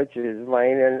the coaches,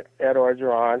 Lane and Ed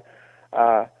Orgeron,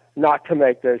 not to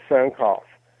make those phone calls.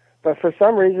 But for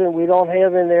some reason, we don't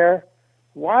have in there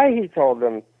why he told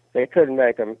them they couldn't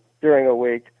make them during a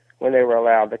week when they were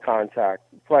allowed to contact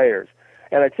players.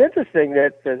 And it's interesting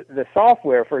that the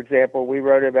software, for example, we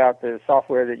wrote about the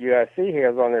software that USC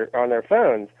has on their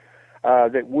phones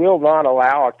that will not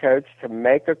allow a coach to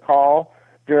make a call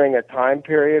during a time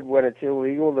period when it's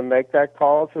illegal to make that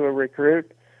call to a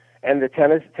recruit. And the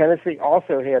Tennessee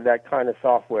also had that kind of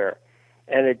software.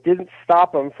 And it didn't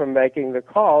stop them from making the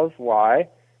calls. Why?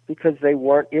 Because they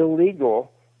weren't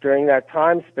illegal during that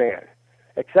time span,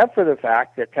 except for the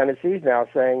fact that Tennessee's now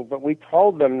saying, but we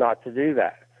told them not to do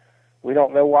that. We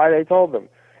don't know why they told them.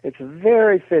 It's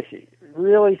very fishy,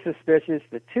 really suspicious.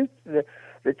 The two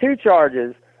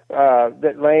charges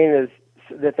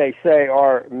that they say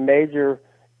are major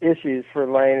issues for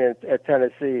Lane at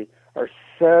Tennessee are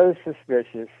so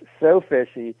suspicious, so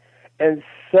fishy, and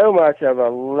so much of a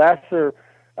lesser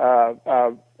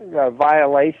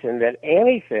violation than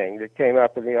anything that came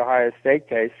up in the Ohio State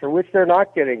case, for which they're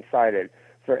not getting cited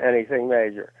for anything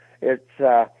major. It's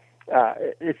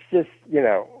just,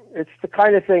 it's the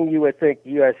kind of thing you would think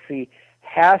USC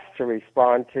has to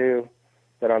respond to,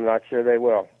 but I'm not sure they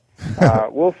will.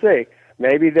 We'll see.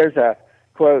 Maybe there's a,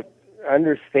 quote,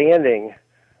 understanding,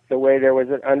 the way there was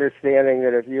an understanding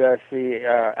that if USC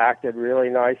acted really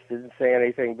nice, didn't say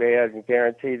anything bad, and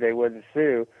guaranteed they wouldn't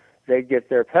sue, they'd get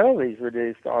their penalties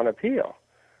reduced on appeal.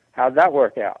 How'd that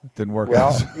work out? Didn't work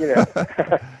out.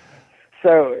 Well,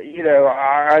 So,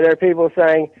 are there people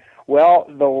saying, Well,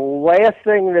 the last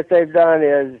thing that they've done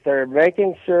is they're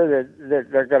making sure that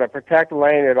they're going to protect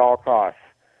Lane at all costs.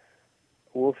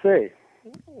 We'll see.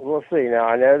 We'll see. Now,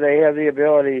 I know they have the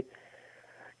ability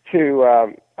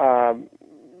to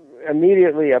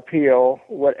immediately appeal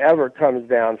whatever comes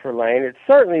down for Lane. It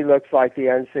certainly looks like the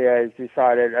NCAA has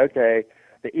decided, okay,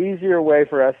 the easier way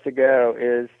for us to go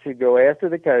is to go after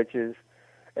the coaches,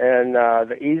 and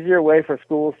the easier way for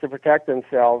schools to protect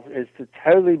themselves is to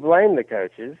totally blame the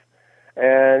coaches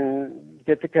and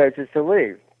get the coaches to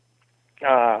leave.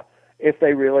 If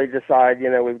they really decide,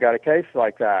 we've got a case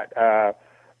like that.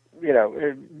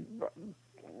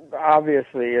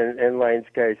 Obviously, in Lane's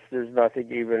case, there's nothing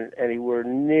even anywhere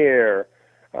near.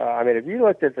 If you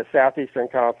looked at the Southeastern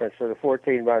Conference for the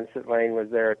 14 months that Lane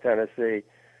was there at Tennessee,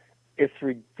 it's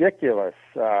ridiculous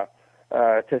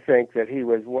to think that he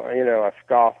was, a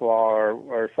scofflaw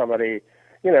or somebody.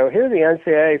 Here the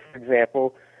NCAA, for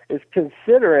example, is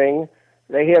considering,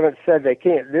 they haven't said they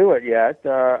can't do it yet,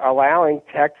 allowing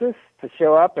Texas to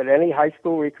show up at any high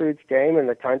school recruit's game in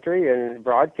the country and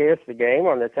broadcast the game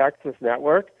on the Texas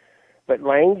network. But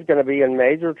Lane's going to be in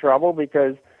major trouble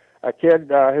because a kid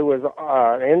who was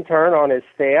an intern on his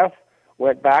staff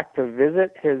went back to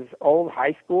visit his old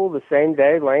high school the same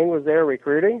day Lane was there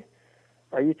recruiting.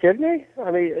 Are you kidding me?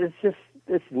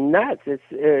 It's nuts. It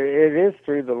is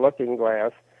through the looking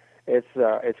glass.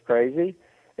 It's crazy.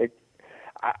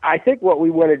 I think what we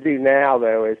want to do now,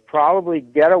 though, is probably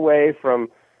get away from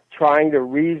trying to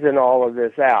reason all of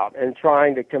this out and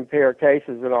trying to compare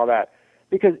cases and all that,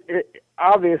 because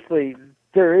obviously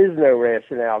there is no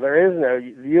rationale. There is no.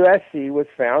 USC was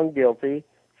found guilty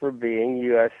for being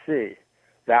USC.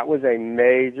 That was a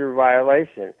major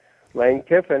violation. Lane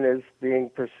Kiffin is being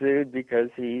pursued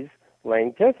because he's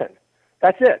Lane Kiffin.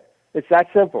 That's it. It's that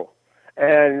simple.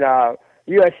 And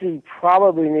USC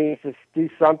probably needs to do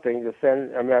something to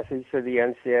send a message to the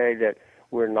NCAA that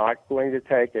we're not going to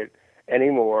take it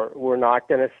anymore. We're not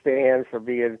going to stand for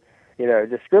being,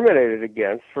 discriminated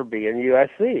against for being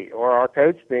USC, or our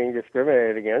coach being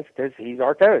discriminated against because he's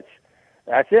our coach.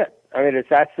 That's it. It's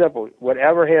that simple.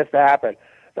 Whatever has to happen.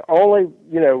 The only,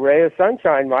 ray of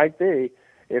sunshine might be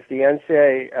if the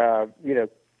NCAA,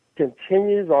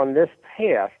 continues on this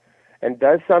path and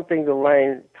does something to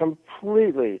Lane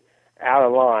completely out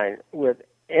of line with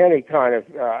any kind of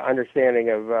understanding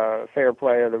of fair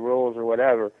play of the rules or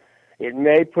whatever. It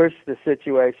may push the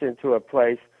situation to a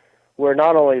place where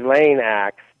not only Lane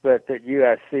acts, but that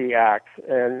USC acts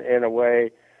in a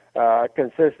way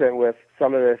consistent with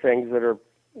some of the things that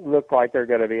look like they're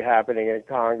going to be happening in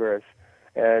Congress,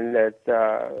 and that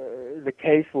the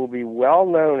case will be well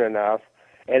known enough,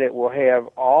 and it will have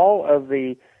all of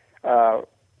the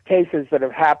cases that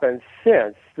have happened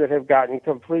since that have gotten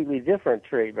completely different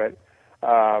treatment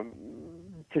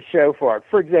to show for it.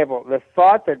 For example, the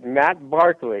thought that Matt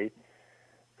Barkley,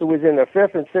 who was in the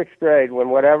 5th and 6th grade when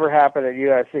whatever happened at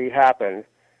USC happened,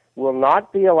 will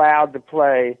not be allowed to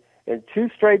play in 2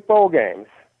 straight bowl games,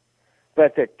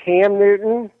 but that Cam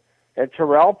Newton and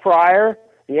Terrell Pryor,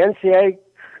 the NCAA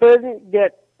couldn't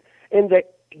get into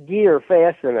gear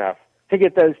fast enough to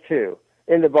get those 2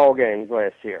 into bowl games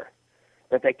last year.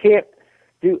 But they can't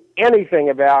do anything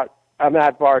about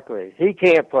Matt Barkley. He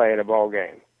can't play in a bowl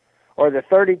game. Or the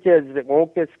 30 kids that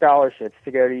won't get scholarships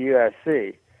to go to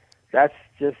USC. That's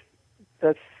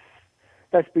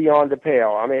beyond the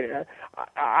pale.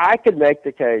 I could make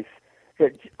the case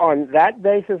that on that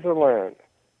basis alone,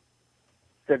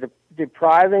 that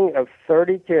depriving of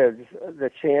 30 kids the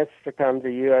chance to come to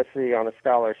USC on a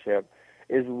scholarship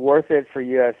is worth it for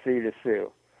USC to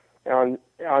sue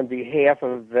on behalf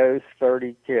of those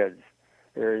 30 kids.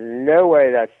 There's no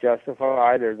way that's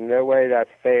justified. There's no way that's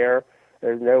fair.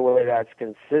 There's no way that's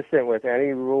consistent with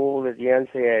any rule that the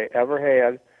NCAA ever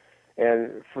had.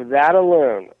 And for that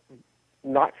alone,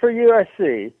 not for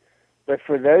USC, but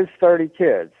for those 30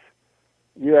 kids,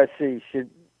 USC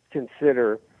should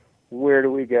consider where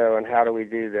do we go and how do we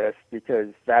do this,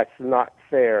 because that's not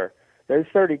fair. Those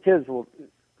 30 kids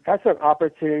that's an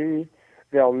opportunity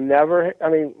they'll never,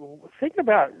 think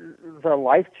about the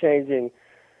life-changing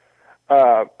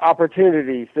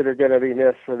opportunities that are going to be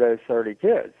missed for those 30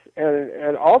 kids.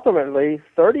 And ultimately,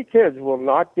 30 kids will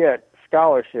not get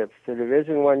scholarships to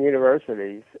Division I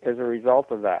universities as a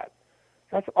result of that.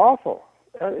 That's awful.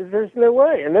 There's no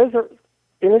way. And those are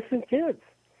innocent kids.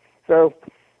 So,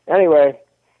 anyway,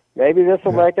 maybe this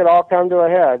will make it all come to a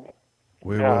head.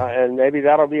 And maybe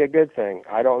that'll be a good thing.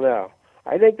 I don't know.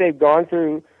 I think they've gone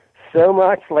through so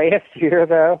much last year,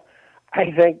 though.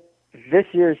 I think this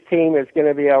year's team is going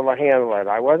to be able to handle it.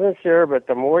 I wasn't sure, but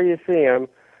the more you see them,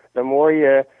 the more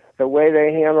the way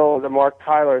they handle the Marc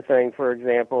Tyler thing, for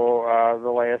example,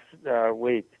 the last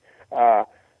week. I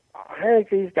think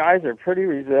these guys are pretty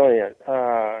resilient,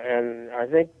 and I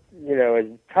think, as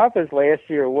tough as last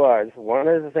year was, one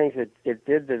of the things that it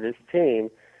did to this team,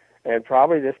 and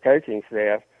probably this coaching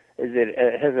staff, is it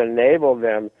has enabled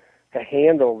them to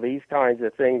handle these kinds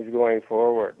of things going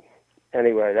forward.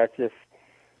 Anyway, that's just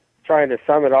trying to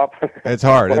sum it up. It's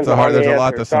hard. There's a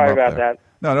lot to sum up. Sorry about that.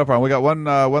 No problem. We got one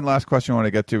last question I want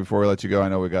to get to before we let you go. I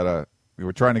know we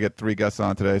were trying to get 3 guests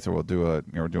on today, so we're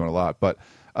doing a lot. But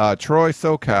Troy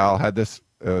SoCal had this.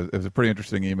 It was a pretty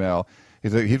interesting email.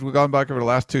 He's gone back over the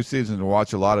last 2 seasons and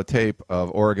watched a lot of tape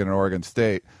of Oregon and Oregon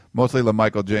State, mostly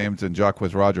LaMichael James and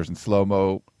Jacquizz Rodgers in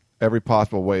slow-mo, every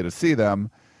possible way to see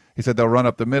them. He said they'll run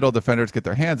up the middle, defenders get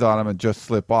their hands on them, and just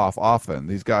slip off often.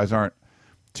 These guys aren't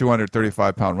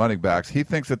 235-pound running backs. He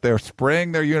thinks that they're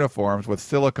spraying their uniforms with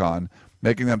silicone,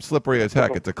 making them slippery as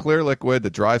heck. It's a clear liquid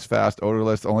that dries fast,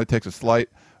 odorless, only takes a slight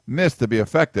miss to be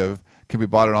effective, can be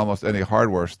bought at almost any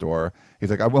hardware store.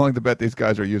 He's like, I'm willing to bet these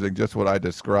guys are using just what I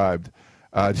described.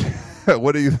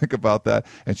 What do you think about that?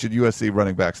 And should USC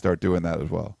running backs start doing that as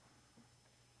well?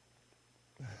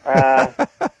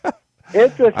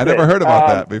 Interesting. I never heard about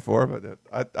that before, but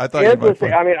I thought you might.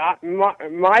 I mean,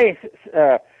 my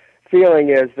feeling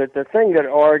is that the thing that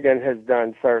Oregon has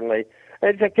done, certainly,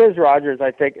 and Jacquizz Rodgers,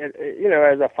 I think, as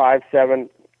a 5'7",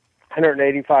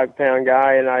 185-pound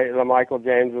guy, and LaMichael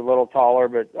James is a little taller,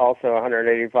 but also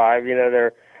 185.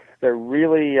 They're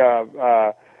really,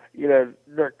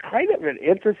 they're kind of an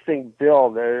interesting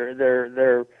build.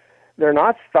 They're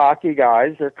not stocky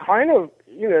guys. They're kind of,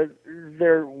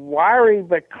 they're wiry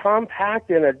but compact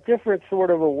in a different sort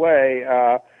of a way.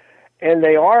 And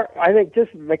they are, I think,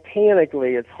 just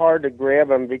mechanically, it's hard to grab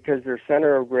them because their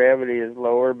center of gravity is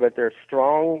lower, but they're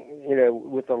strong,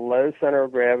 with a low center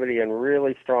of gravity and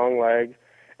really strong legs,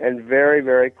 and very,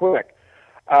 very quick.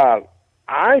 And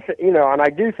I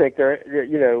do think they're,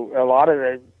 a lot of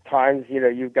the times,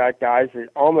 you've got guys that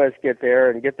almost get there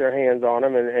and get their hands on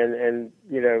them, and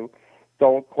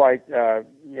don't quite,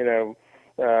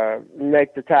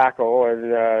 make the tackle.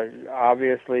 And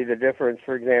obviously the difference,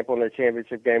 for example, in the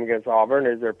championship game against Auburn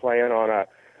is they're playing on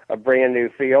a brand new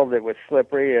field that was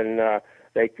slippery, and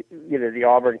the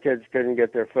Auburn kids couldn't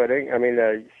get their footing.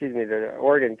 The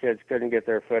Oregon kids couldn't get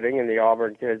their footing, and the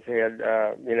Auburn kids had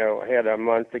a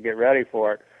month to get ready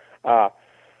for it.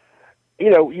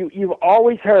 You've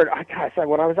always heard,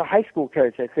 when I was a high school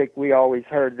coach, I think we always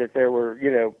heard that there were,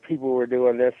 people were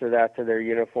doing this or that to their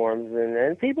uniforms,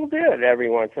 and people did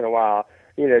every once in a while,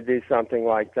 do something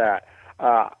like that.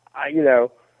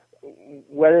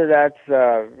 Whether that's,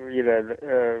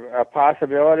 a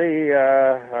possibility,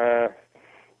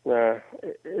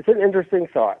 it's an interesting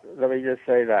thought. Let me just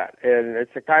say that. And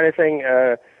it's the kind of thing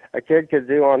a kid could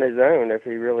do on his own if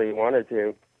he really wanted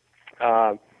to.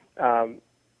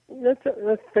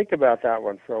 Let's think about that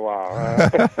one for a while.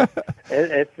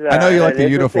 I know you like the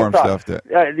uniform stuff.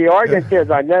 The Oregon kids,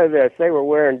 I know this. They were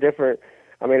wearing different.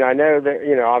 I know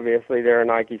that obviously they're a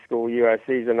Nike school.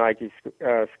 USC's a Nike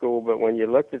school, but when you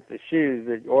looked at the shoes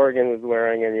that Oregon was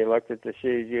wearing and you looked at the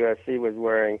shoes USC was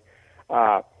wearing,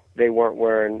 they weren't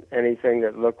wearing anything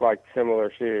that looked like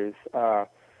similar shoes. And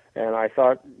I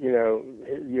thought,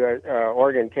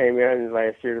 Oregon came in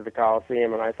last year to the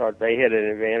Coliseum, and I thought they had an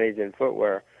advantage in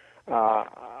footwear.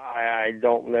 I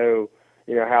don't know,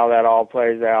 how that all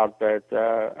plays out, but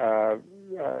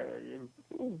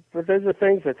those are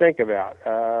things to think about.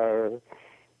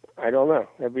 I don't know.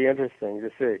 It'd be interesting to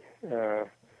see.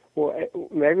 Well,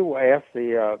 maybe we'll ask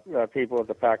the people at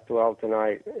the Pac-12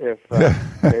 tonight if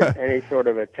there's any sort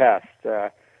of a test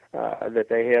that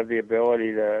they have the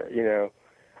ability to,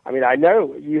 I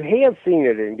know you have seen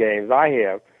it in games. I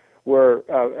have, where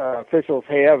officials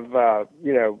have,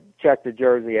 checked the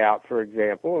jersey out, for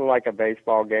example, like a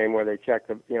baseball game where they check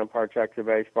the umpire checks the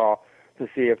baseball to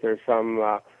see if there's some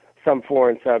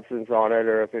foreign substance on it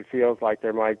or if it feels like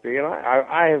there might be. And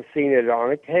I have seen it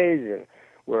on occasion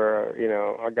where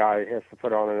a guy has to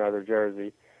put on another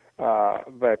jersey.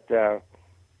 But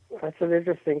that's an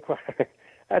interesting question.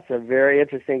 That's a very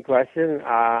interesting question.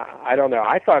 I don't know.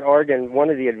 I thought Oregon,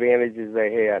 one of the advantages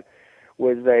they had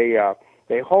was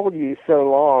they hold you so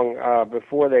long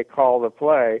before they call the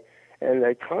play, and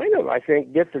they kind of, I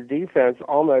think, get the defense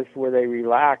almost where they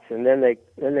relax, and then they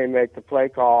make the play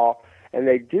call, and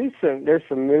they do there's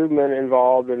some movement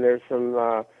involved, and there's some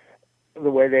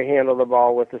the way they handle the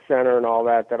ball with the center and all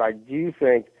that I do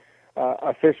think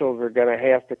officials are going to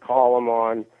have to call them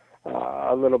on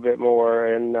a little bit more,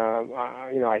 and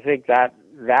I think that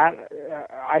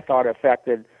I thought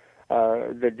affected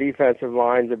the defensive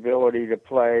line's ability to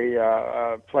play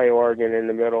Oregon in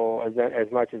the middle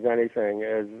as much as anything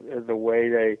is the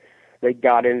way they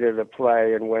got into the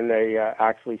play and when they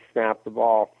actually snapped the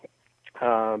ball.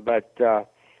 But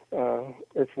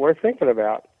it's worth thinking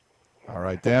about. All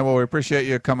right, Dan. Well, we appreciate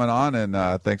you coming on,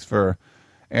 and thanks for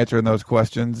answering those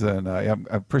questions. And I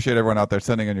appreciate everyone out there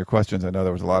sending in your questions. I know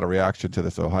there was a lot of reaction to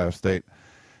this Ohio State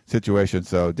situation.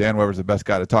 So Dan Weber's the best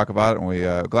guy to talk about it, and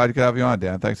we're glad you could have you on,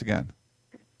 Dan. Thanks again.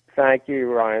 Thank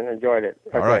you, Ryan. Enjoyed it.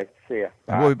 Okay, all right. See you.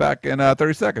 We'll be back in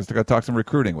 30 seconds to go talk some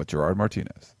recruiting with Gerard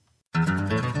Martinez.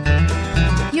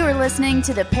 You are listening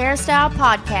to the Peristyle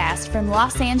Podcast from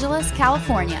Los Angeles,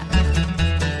 California.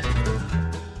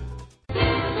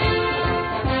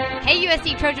 Hey,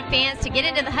 USC Trojan fans, to get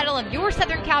into the huddle of your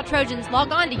Southern Cal Trojans,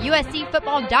 log on to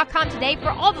uscfootball.com today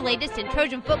for all the latest in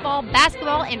Trojan football,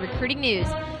 basketball, and recruiting news.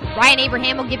 Ryan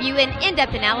Abraham will give you an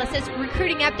in-depth analysis,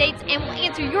 recruiting updates, and will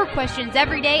answer your questions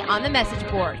every day on the message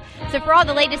board. So for all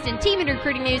the latest in team and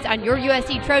recruiting news on your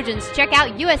USC Trojans, check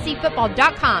out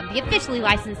uscfootball.com, the officially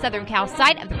licensed Southern Cal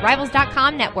site of the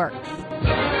Rivals.com network.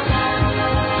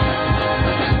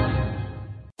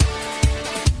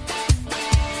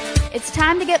 It's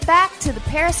time to get back to the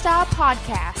Peristyle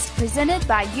Podcast, presented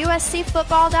by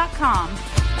uscfootball.com.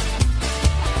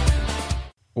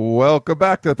 Welcome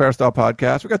back to the Peristyle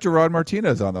Podcast. We got Gerard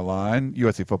Martinez on the line,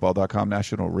 uscfootball.com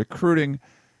national recruiting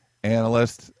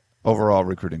analyst, overall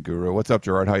recruiting guru. What's up,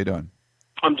 Gerard? How you doing?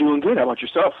 I'm doing good. How about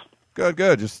yourself?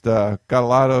 Good. Just got a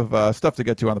lot of stuff to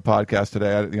get to on the podcast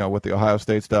today. With the Ohio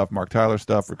State stuff, Marc Tyler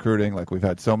stuff, recruiting. Like we've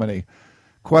had so many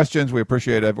questions. We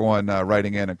appreciate everyone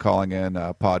writing in and calling in.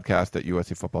 Podcast at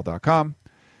uscfootball.com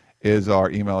is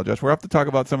our email address. We'll have to talk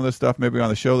about some of this stuff maybe on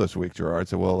the show this week, Gerard.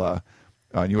 So we'll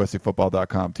on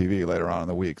uscfootball.com TV later on in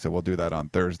the week. So we'll do that on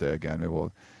Thursday again. Maybe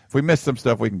if we miss some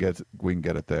stuff, we can get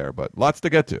it there. But lots to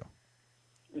get to.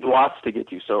 Lots to get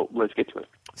to. So let's get to it.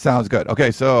 Sounds good.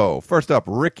 Okay. So first up,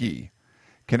 Ricky.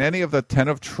 Can any of the 10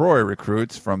 of Troy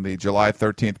recruits from the July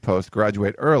 13th post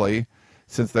graduate early,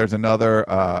 since there's another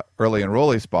early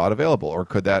enrollee spot available, or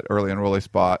could that early enrollee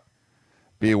spot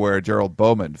be where Gerald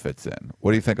Bowman fits in?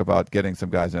 What do you think about getting some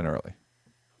guys in early?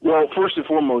 Well, first and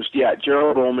foremost, yeah,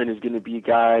 Gerald Bowman is going to be a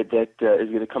guy that is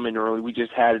going to come in early. We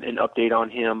just had an update on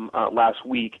him last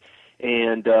week,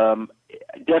 and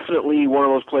definitely one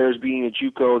of those players being a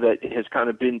JUCO that has kind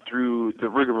of been through the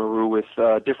rigmarole with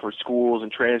different schools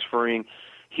and transferring.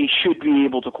 He should be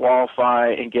able to qualify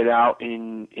and get out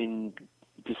in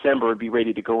December and be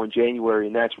ready to go in January,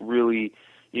 and that's really,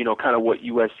 kind of what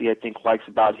USC, I think, likes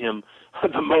about him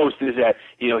the most is that,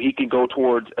 he can go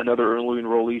towards another early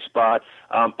enrollee spot.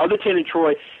 Other 10 in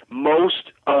Troy,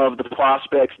 most of the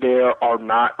prospects there are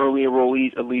not early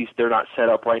enrollees. At least they're not set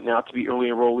up right now to be early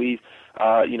enrollees.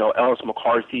 Ellis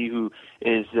McCarthy, who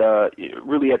is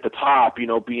really at the top,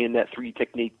 being that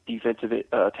three-technique defensive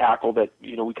tackle that,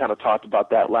 we kind of talked about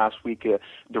that last week,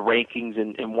 the rankings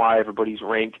and why everybody's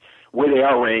ranked where they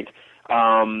are ranked.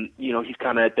 He's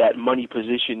kind of at that money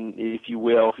position, if you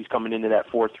will, if he's coming into that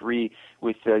 4-3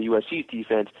 with USC's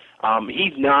defense.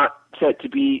 He's not set to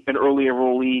be an early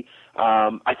enrollee.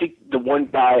 I think the one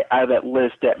guy out of that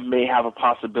list that may have a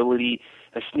possibility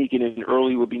of sneaking in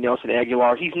early would be Nelson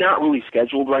Aguilar. He's not really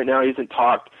scheduled right now. He hasn't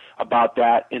talked about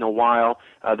that in a while.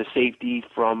 The safety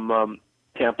from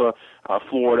Tampa,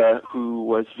 Florida, who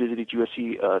was visited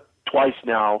USC twice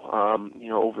now,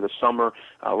 over the summer.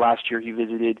 Last year he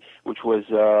visited, which was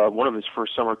one of his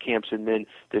first summer camps, and then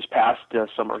this past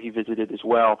summer he visited as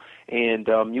well. And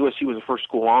USC was the first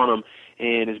school on him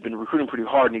and has been recruiting pretty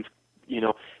hard. And he's,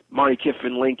 Monty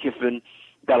Kiffin, Lane Kiffin,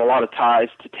 got a lot of ties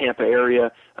to Tampa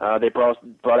area. They brought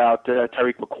out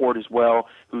Tyreek McCord as well,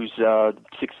 who's 6'3",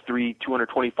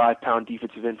 225-pound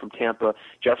defensive end from Tampa,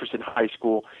 Jefferson High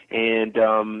School. And,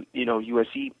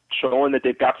 USC showing that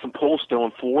they've got some pull still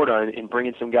in Florida and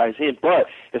bringing some guys in. But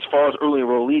as far as early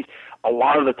enrollees, a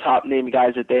lot of the top-name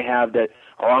guys that they have that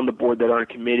are on the board that aren't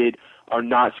committed are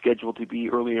not scheduled to be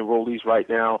early enrollees right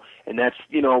now. And that's,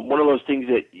 one of those things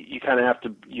that you kind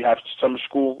of you have summer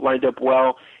school lined up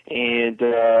well, and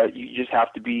you just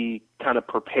have to be kind of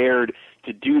prepared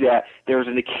to do that. There's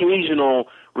an occasional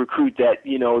recruit that,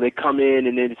 they come in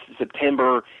and then it's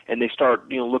September and they start,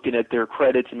 looking at their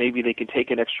credits and maybe they can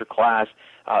take an extra class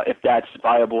if that's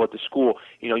viable at the school.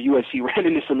 USC ran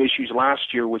into some issues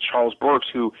last year with Charles Burks,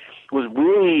 who was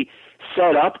really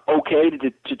set up okay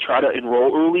to try to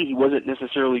enroll early. He wasn't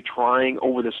necessarily trying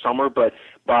over the summer, but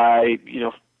by,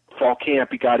 fall camp,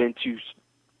 he got into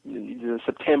the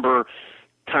September,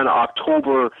 kind of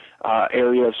October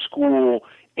area of school,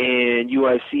 and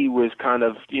USC was kind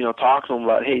of, talking to him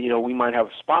about, hey, we might have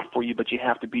a spot for you, but you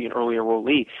have to be an early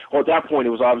enrollee. Well, at that point,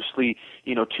 it was obviously,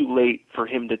 too late for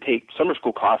him to take summer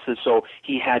school classes, so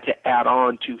he had to add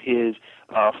on to his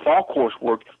fall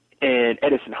coursework, and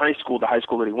Edison High School, the high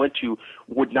school that he went to,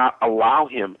 would not allow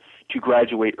him to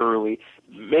graduate early,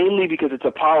 mainly because it's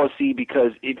a policy,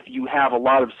 because if you have a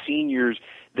lot of seniors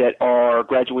that are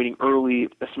graduating early,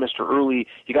 a semester early,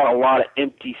 you got a lot of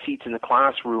empty seats in the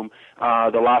classroom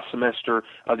the last semester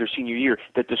of their senior year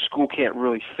that the school can't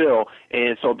really fill,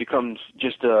 and so it becomes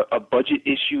just a budget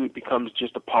issue. It becomes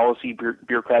just a policy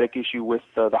bureaucratic issue with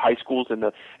the high schools and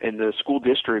the school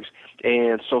districts,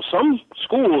 and so some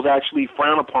schools actually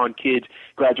frown upon kids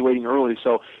graduating early.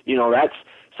 So that's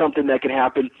something that can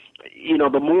happen.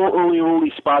 The more early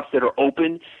enrollee spots that are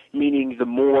open, meaning the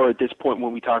more, at this point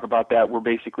when we talk about that, we're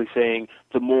basically saying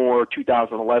the more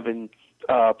 2011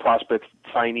 prospects,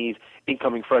 signees,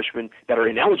 incoming freshmen that are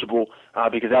ineligible,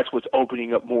 because that's what's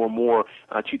opening up more and more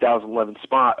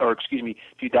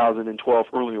 2012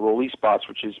 early enrollee spots,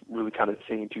 which is really kind of the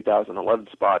same 2011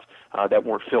 spots that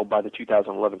weren't filled by the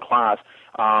 2011 class.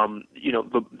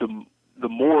 The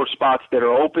more spots that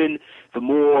are open, the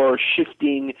more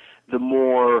shifting, the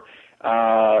more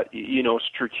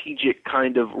strategic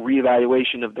kind of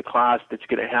reevaluation of the class that's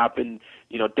going to happen,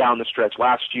 down the stretch.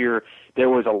 Last year, there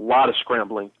was a lot of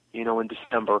scrambling, in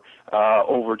December,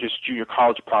 over just junior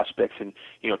college prospects and,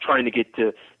 trying to get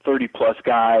to 30-plus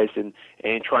guys and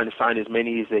trying to sign as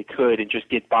many as they could and just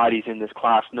get bodies in this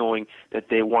class, knowing that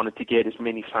they wanted to get as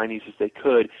many signees as they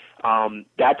could.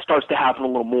 That starts to happen a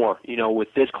little more,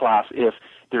 with this class if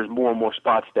there's more and more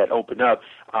spots that open up.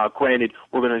 Granted,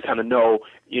 we're going to kind of know,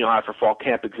 after fall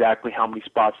camp exactly how many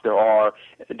spots there are.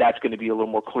 That's going to be a little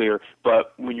more clear.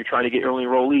 But when you're trying to get early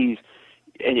enrollees,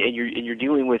 and you're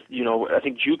dealing with, I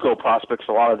think JUCO prospects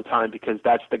a lot of the time, because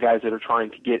that's the guys that are trying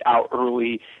to get out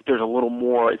early. There's a little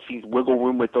more, it seems, wiggle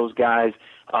room with those guys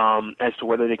as to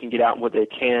whether they can get out and what they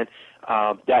can't.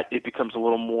 That it becomes a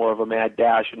little more of a mad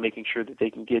dash and making sure that they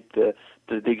can get the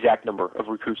exact number of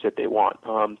recruits that they want.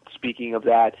 Speaking of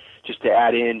that, just to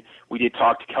add in, we did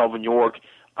talk to Kelvin York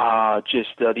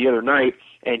just the other night,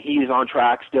 and he is on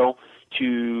track still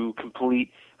to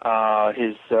complete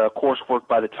his coursework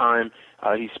by the time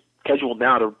he's scheduled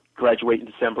now to graduate in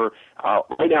December.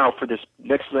 Right now, for this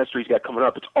next semester he's got coming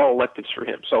up, it's all electives for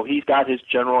him. So he's got his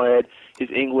general ed, his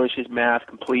English, his math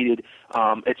completed.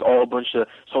 It's all a bunch of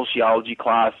sociology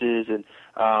classes and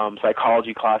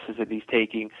psychology classes that he's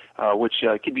taking, which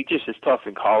can be just as tough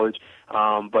in college.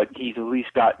 But he's at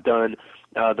least got done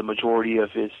the majority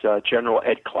of his general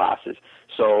ed classes.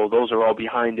 So those are all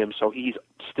behind him. So he's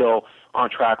still on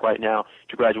track right now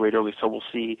to graduate early. So we'll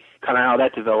see kind of how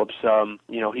that develops.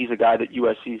 He's a guy that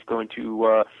USC is going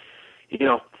to,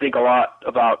 think a lot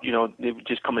about,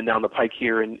 just coming down the pike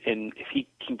here. And if he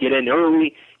can get in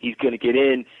early, he's going to get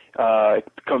in. It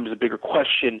becomes a bigger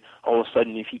question all of a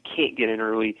sudden if he can't get in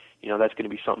early. That's going to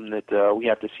be something that we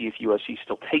have to see if USC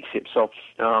still takes him. So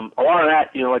a lot of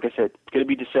that, like I said, it's going to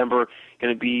be December,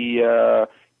 going to be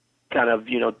kind of,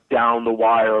 down the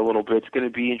wire a little bit. It's going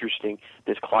to be interesting,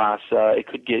 this class. It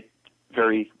could get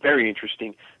very, very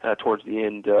interesting towards the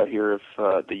end here of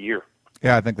the year.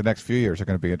 Yeah, I think the next few years are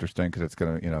going to be interesting because it's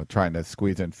going to, trying to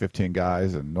squeeze in 15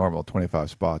 guys and normal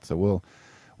 25 spots. So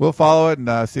we'll follow it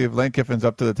and see if Lane Kiffin's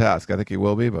up to the task. I think he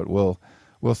will be, but we'll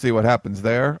see what happens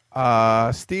there.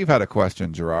 Steve had a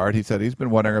question, Gerard. He said he's been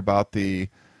wondering about the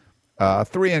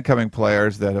 3 incoming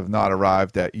players that have not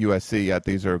arrived at USC yet.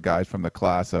 These are guys from the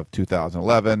class of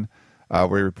 2011.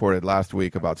 We reported last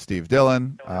week about Steve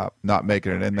Dillon not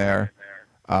making it in there.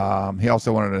 He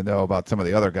also wanted to know about some of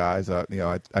the other guys. I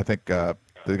think the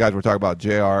guys we're talking about,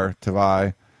 J.R.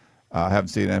 Tavai, haven't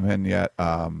seen him in yet.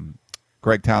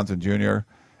 Greg Townsend Jr.,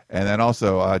 and then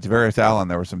also Javarius Allen.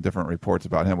 There were some different reports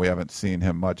about him. We haven't seen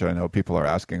him much. I know people are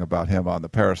asking about him on the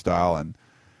Peristyle, and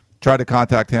tried to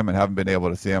contact him and haven't been able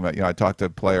to see him. I talked to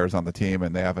players on the team,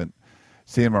 and they haven't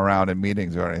seen him around in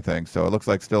meetings or anything. So it looks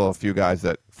like still a few guys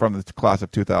that from the class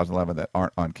of 2011 that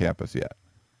aren't on campus yet.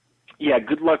 Yeah,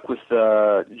 good luck with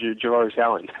Javarius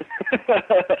Allen.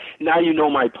 Now you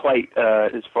know my plight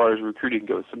as far as recruiting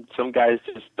goes. Some guys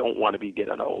just don't want to be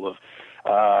getting a hold of.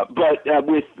 But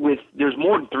with there's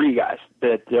more than 3 guys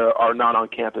that are not on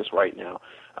campus right now.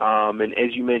 And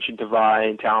as you mentioned, Tavai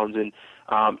and Townsend,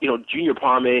 Junior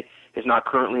Palme is not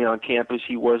currently on campus.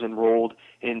 He was enrolled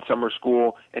in summer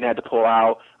school and had to pull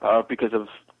out because of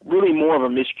really more of a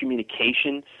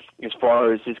miscommunication as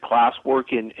far as his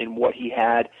classwork and what he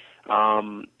had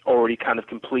already kind of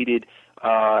completed.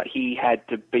 He had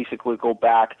to basically go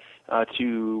back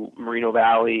to Moreno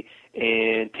Valley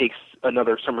and take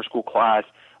another summer school class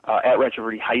at Rancho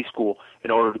Verde High School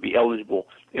in order to be eligible.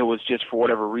 It was just for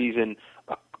whatever reason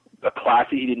a class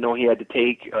that he didn't know he had to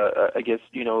take. I guess,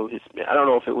 I don't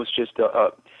know if it was just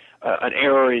an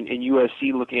error in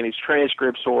USC looking at his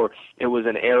transcripts, or it was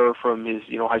an error from his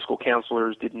high school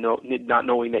counselors not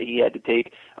knowing that he had to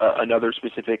take another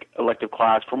specific elective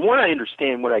class. From what I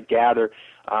understand, what I gather,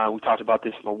 we talked about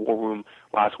this in the War Room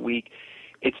last week,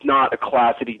 it's not a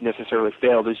class that he necessarily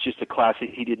failed. It's just a class that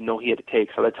he didn't know he had to take.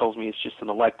 So that tells me it's just an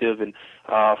elective. And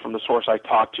from the source I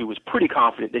talked to, was pretty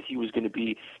confident that he was going to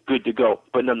be good to go.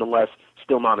 But nonetheless,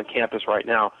 still not on campus right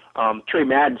now. Trey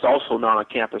Madden's also not on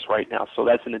campus right now. So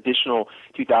that's an additional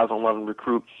 2011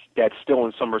 recruit that's still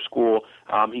in summer school.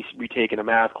 He's retaking a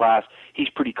math class. He's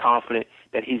pretty confident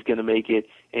that he's going to make it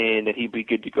and that he'd be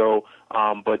good to go.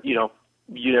 But,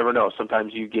 you never know.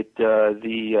 Sometimes you get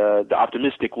the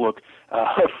optimistic look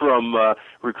from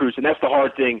recruits, and that's the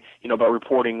hard thing, about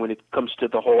reporting when it comes to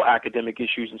the whole academic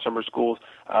issues in summer schools.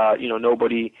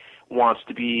 Nobody wants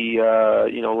to be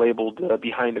labeled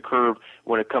behind the curve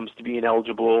when it comes to being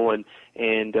eligible, and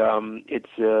it's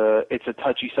a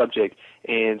touchy subject,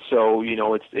 and so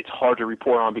it's hard to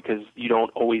report on because you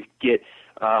don't always get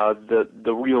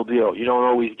the real deal. You don't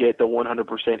always get the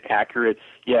 100% accurate,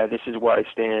 this is where I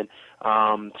stand.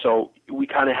 So we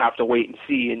kind of have to wait and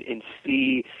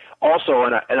see also,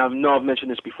 and I know I've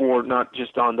mentioned this before, not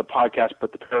just on the podcast,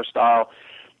 but the Peristyle,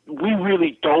 we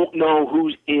really don't know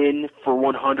who's in for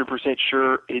 100%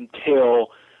 sure until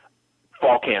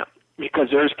fall camp, because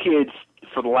there's kids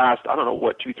for the last,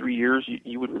 2-3 years,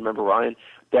 you would remember, Ryan,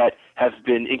 that have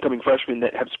been incoming freshmen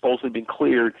that have supposedly been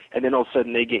cleared, and then all of a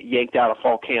sudden they get yanked out of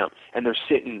fall camp, and they're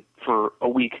sitting for a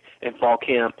week in fall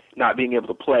camp not being able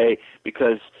to play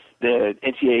because the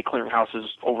NCAA clearinghouse is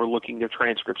overlooking their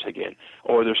transcripts again,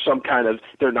 or there's some kind of,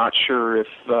 they're not sure if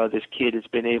this kid has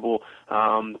been able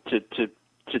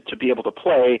to be able to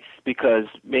play because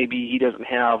maybe he doesn't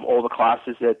have all the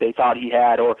classes that they thought he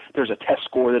had, or there's a test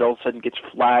score that all of a sudden gets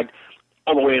flagged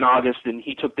all the way in August, and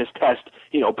he took this test,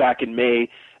 back in May.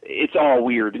 It's all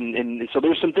weird, and so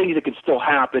there's some things that can still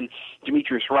happen.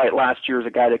 Demetrius Wright last year is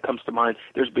a guy that comes to mind.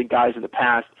 There's been guys in the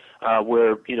past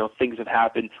where things have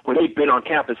happened where they've been on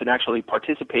campus and actually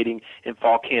participating in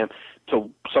fall camp to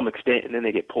some extent, and then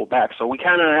they get pulled back. So we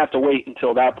kind of have to wait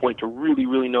until that point to really,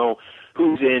 really know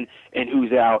who's in and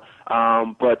who's out.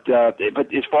 But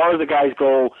as far as the guys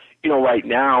go, right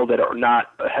now that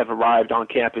have arrived on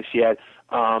campus yet,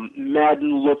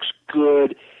 Madden looks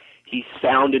good. He's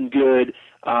sounding good.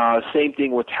 Same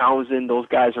thing with Townsend. Those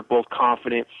guys are both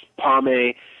confident.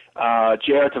 Pame,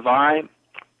 Gerard Martinez,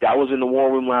 that was in the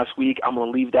War Room last week. I'm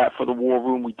going to leave that for the War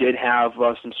Room. We did have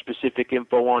some specific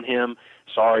info on him.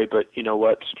 Sorry, but you know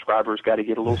what? Subscribers got to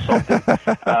get a little something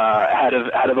out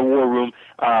of the War Room.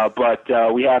 But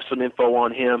we have some info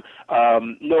on him.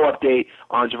 No update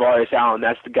on Javarius Allen.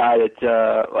 That's the guy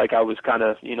that, like I was kind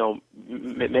of,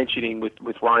 mentioning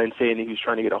with Ryan saying that he was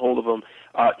trying to get a hold of him.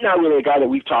 Not really a guy that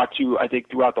we've talked to, I think,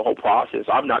 throughout the whole process.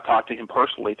 I've not talked to him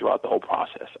personally throughout the whole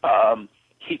process.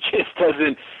 He just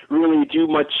doesn't really do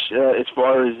much as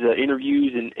far as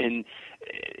interviews, and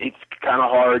it's kind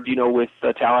of hard, with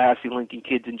Tallahassee Lincoln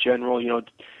kids in general.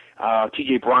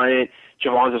 T.J. Bryant,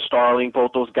 Javonza Starling,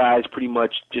 both those guys pretty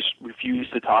much just refuse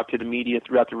to talk to the media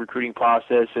throughout the recruiting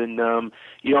process. And,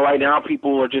 right now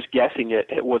people are just guessing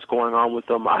at what's going on with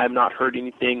them. I have not heard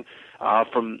anything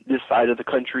from this side of the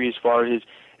country as far as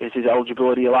his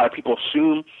eligibility. A lot of people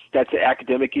assume that's an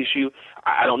academic issue.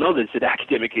 I don't know that it's an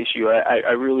academic issue.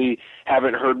 I really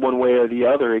haven't heard one way or the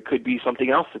other. It could be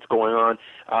something else that's going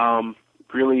on.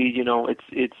 Really,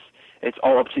 it's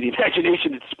all up to the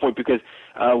imagination at this point, because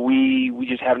we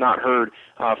just have not heard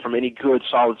from any good,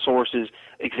 solid sources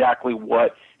exactly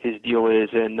what his deal is.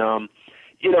 And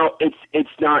it's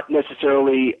not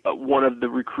necessarily one of the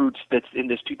recruits that's in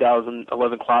this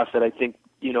 2011 class that I think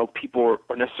people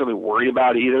are necessarily worried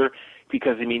about either,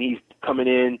 because he's coming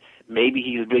in, maybe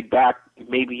he's a big back,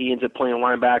 maybe he ends up playing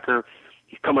linebacker,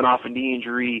 he's coming off a knee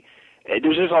injury.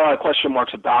 There's just a lot of question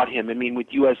marks about him. With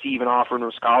USC even offering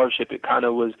a scholarship, it kind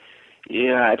of was,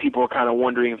 people were kind of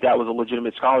wondering if that was a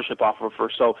legitimate scholarship offer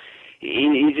first. So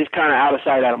he's just kind of out of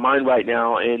sight, out of mind right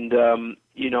now. And,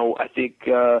 I think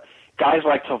guys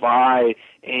like Tavai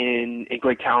and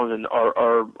Greg Townsend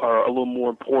are a little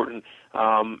more important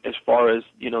as far as,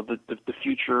 the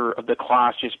future of the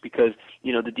class, just because,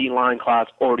 the D-line class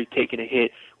already taken a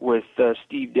hit with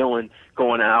Steve Dillon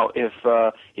going out. If,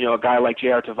 a guy like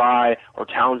J.R. Tavai or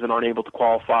Townsend aren't able to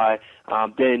qualify,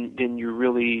 then you're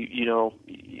really,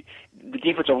 the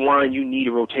defensive line, you need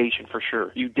a rotation for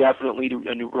sure. You definitely need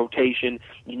a new rotation.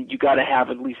 You got to have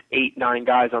at least 8, 9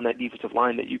 guys on that defensive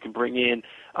line that you can bring in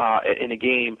a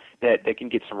game that can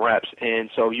get some reps. And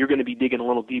so you're going to be digging a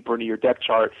little deeper into your depth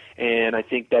chart. And I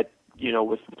think that,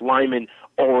 with Lyman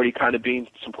already kind of being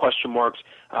some question marks,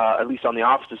 at least on the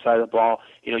offensive side of the ball,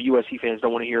 USC fans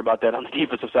don't want to hear about that on the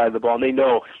defensive side of the ball. And they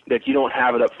know that if you don't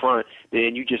have it up front,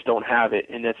 then you just don't have it.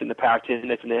 And that's in the Pac-10,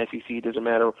 and that's in the SEC. It doesn't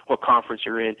matter what conference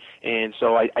you're in. And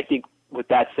so I think with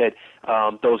that said,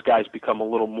 those guys become a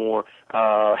little more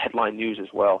headline news as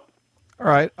well. All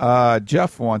right.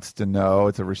 Jeff wants to know,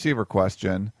 it's a receiver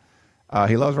question.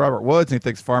 He loves Robert Woods, and he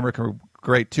thinks Farmer can be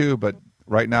great too, but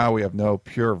right now we have no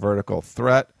pure vertical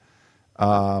threat.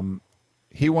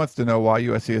 He wants to know why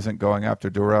USC isn't going after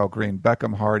Darrell Green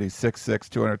Beckham Hart. He's 6'6",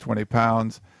 220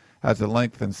 pounds, has the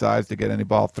length and size to get any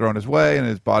ball thrown his way, and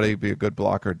his body be a good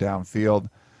blocker downfield.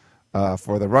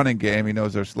 For the running game, he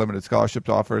knows there's limited scholarship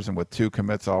offers and with 2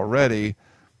 commits already,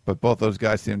 but both those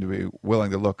guys seem to be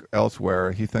willing to look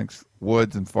elsewhere. He thinks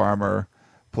Woods and Farmer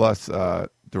plus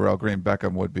Darrell Green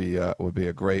Beckham would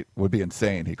be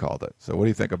insane, he called it. So what do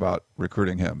you think about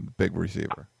recruiting him, big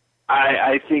receiver?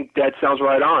 I think that sounds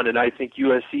right on, and I think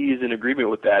USC is in agreement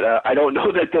with that. I don't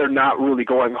know that they're not really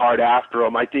going hard after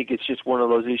him. I think it's just one of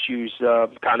those issues,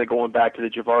 kind of going back to the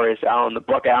Javarius Allen, the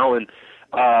Buck Allen,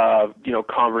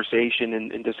 conversation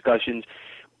and discussions.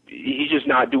 He's just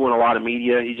not doing a lot of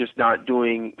media. He's just not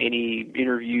doing any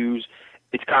interviews.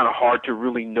 It's kind of hard to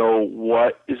really know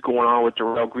what is going on with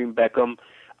Darrell Green Beckham.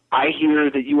 I hear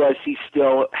that USC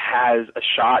still has a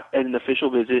shot at an official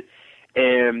visit,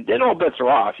 and then all bets are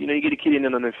off. You get a kid in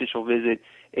on an official visit,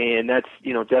 and that's,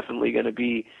 definitely going to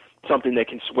be something that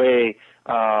can sway,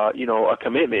 a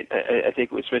commitment. I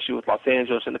think, especially with Los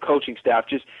Angeles and the coaching staff,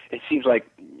 it seems like,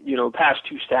 past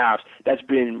 2 staffs, that's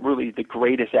been really the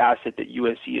greatest asset that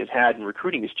USC has had in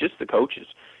recruiting is just the coaches.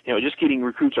 Just getting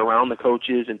recruits around the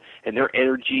coaches and their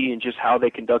energy and just how they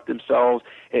conduct themselves.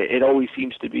 It always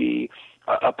seems to be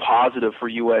a positive for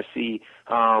USC,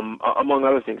 among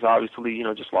other things. Obviously,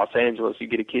 just Los Angeles, you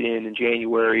get a kid in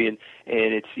January and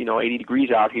it's, 80 degrees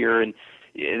out here, and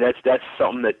that's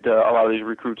something that a lot of these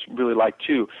recruits really like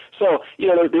too. So,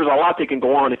 there's a lot that can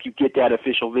go on if you get that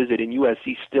official visit, and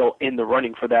USC's still in the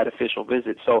running for that official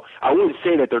visit. So I wouldn't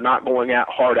say that they're not going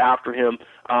hard after him.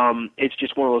 It's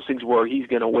just one of those things where he's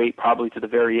going to wait probably to the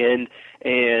very end.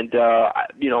 And,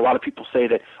 a lot of people say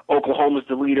that Oklahoma's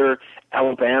the leader,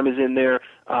 Alabama's in there.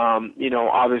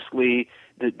 Obviously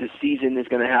the season is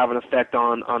going to have an effect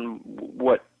on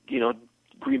what,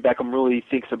 Green Beckham really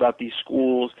thinks about these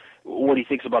schools, what he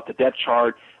thinks about the depth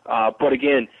chart. But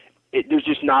again, there's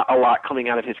just not a lot coming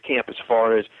out of his camp as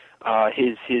far as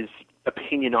his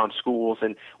opinion on schools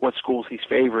and what schools he's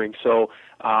favoring. So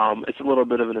it's a little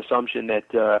bit of an assumption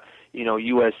that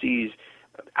USC's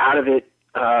out of it.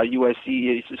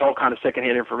 USC it's all kind of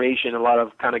secondhand information, a lot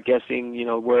of kind of guessing,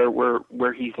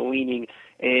 where he's leaning.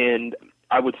 And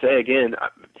I would say again,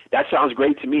 that sounds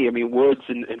great to me. I mean, Woods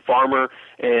and Farmer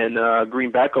and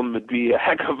Green Beckham would be a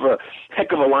heck of a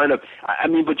lineup. I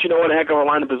mean, but you know what? A heck of a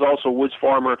lineup is also Woods,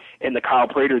 Farmer, and the Kyle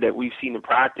Prater that we've seen in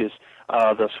practice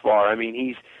thus far. I mean,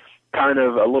 he's kind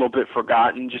of a little bit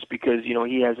forgotten just because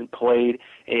he hasn't played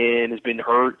and has been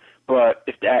hurt. But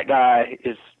if that guy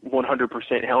is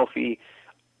 100% healthy,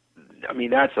 I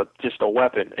mean, that's just a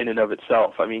weapon in and of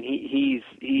itself. I mean, he's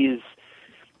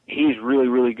really,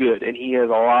 really good, and he has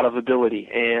a lot of ability.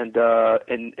 And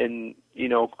Green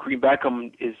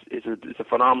Beckham is a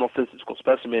phenomenal physical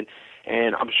specimen,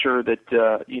 and I'm sure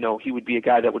that he would be a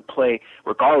guy that would play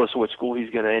regardless of what school he's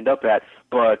going to end up at.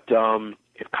 But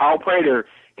if Kyle Prater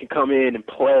can come in and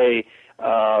play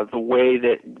the way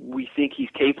that we think he's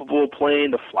capable of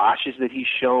playing, the flashes that he's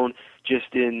shown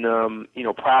just in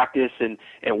practice and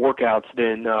workouts,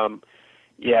 then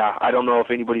I don't know if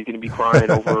anybody's going to be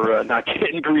crying over not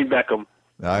getting Green Beckham.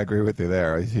 I agree with you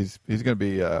there. He's going to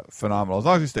be phenomenal as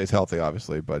long as he stays healthy,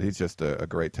 obviously. But he's just a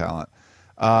great talent.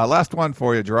 Last one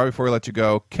for you, Gerard. Before we let you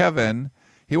go, Kevin,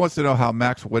 he wants to know how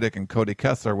Max Wittek and Cody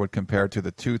Kessler would compare to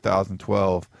the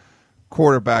 2012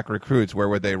 quarterback recruits. Where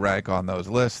would they rank on those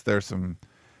lists? There's some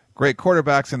great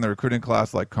quarterbacks in the recruiting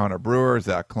class like Connor Brewer,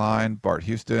 Zach Klein, Bart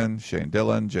Houston, Shane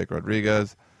Dillon, Jake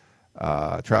Rodriguez,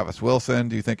 Travis Wilson.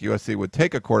 Do you think USC would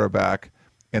take a quarterback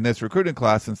in this recruiting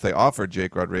class since they offered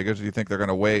Jake Rodriguez? Or do you think they're going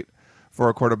to wait for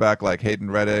a quarterback like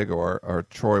Hayden Reddick or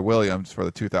Troy Williams for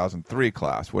the 2003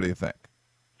 class? What do you think?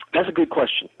 That's a good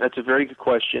question. That's a very good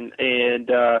question, and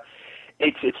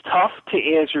it's tough to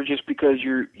answer just because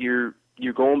you're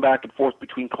going back and forth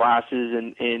between classes,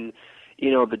 and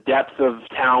the depth of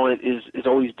talent is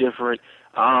always different.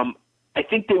 I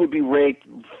think they would be ranked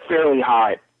fairly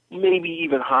high, maybe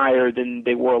even higher than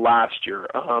they were last year.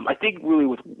 I think really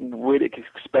with Riddick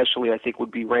especially, I think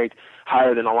would be ranked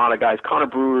higher than a lot of guys. Connor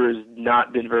Brewer has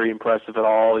not been very impressive at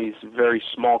all. He's a very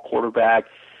small quarterback,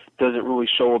 doesn't really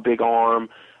show a big arm.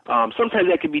 Sometimes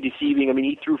that can be deceiving. I mean,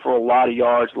 he threw for a lot of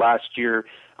yards last year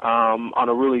on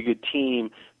a really good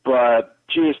team, but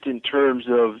just in terms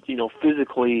of,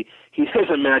 physically, he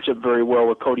doesn't match up very well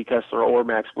with Cody Kessler or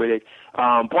Max Riddick.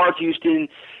 Bart Houston,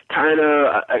 kind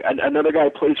of another guy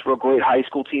plays for a great high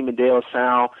school team in De La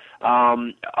Salle.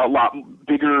 A lot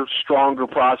bigger, stronger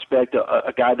prospect,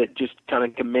 a guy that just kind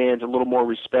of commands a little more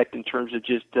respect in terms of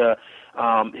just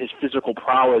his physical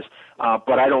prowess.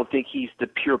 But I don't think he's the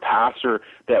pure passer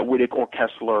that Riddick or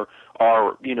Kessler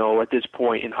are, at this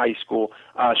point in high school.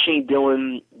 Shane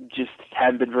Dillon, just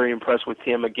haven't been very impressed with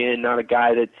him. Again, not a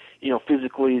guy that,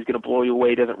 physically is going to blow you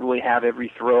away, doesn't really have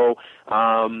every throw.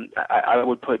 I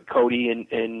would put Cody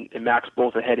and Max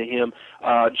both ahead of him.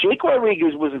 Jake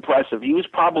Rodriguez was impressive. He was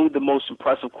probably the most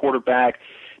impressive quarterback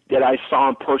that I saw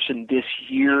in person this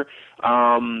year,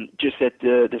 just at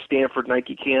the Stanford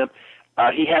Nike camp.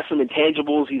 He has some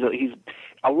intangibles. He's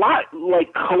a lot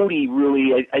like Cody,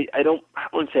 really. I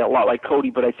wouldn't say a lot like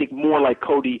Cody, but I think more like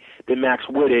Cody than Max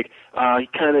Riddick. He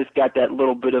kind of got that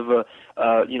little bit of a,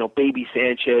 Baby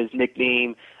Sanchez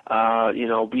nickname,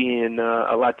 being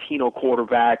a Latino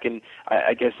quarterback, and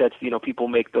I guess that's, people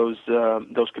make those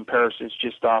comparisons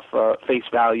just off face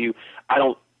value. I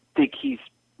don't think he's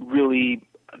really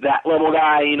that level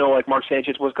guy, like Mark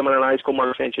Sanchez was coming out of high school.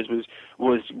 Mark Sanchez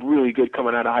was really good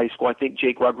coming out of high school. I think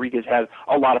Jake Rodriguez has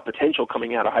a lot of potential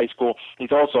coming out of high school.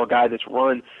 He's also a guy that's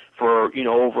run for,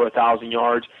 over 1,000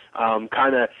 yards,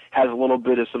 kind of has a little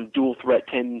bit of some dual threat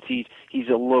tendencies. He's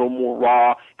a little more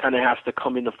raw, kind of has to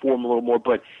come into form a little more,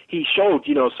 but he showed,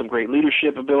 some great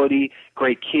leadership ability,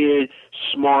 great kid,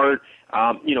 smart,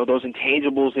 those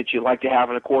intangibles that you like to have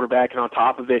in a quarterback, and on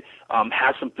top of it,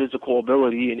 has some physical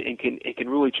ability and can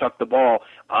really chuck the ball.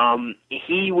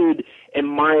 He would, in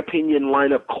my opinion,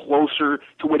 line up closer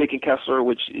to Riddick and Kessler,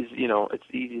 which is, it's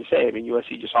easy to say. I mean,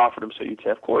 USC just offered him, so you'd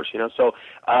say, of course, So,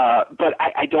 but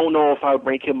I don't know if I would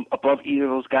rank him above either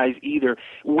of those guys either.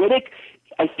 Riddick,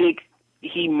 I think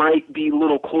he might be a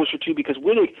little closer to, because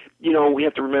Riddick, we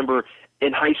have to remember,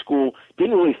 in high school,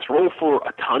 didn't really throw for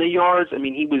a ton of yards. I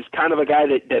mean, he was kind of a guy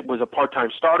that was a part-time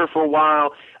starter for a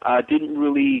while, didn't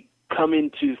really come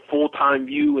into full-time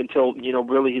view until,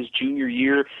 really his junior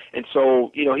year. And so,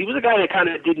 he was a guy that kind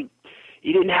of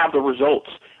didn't have the results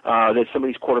that some of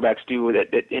these quarterbacks do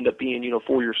that end up being,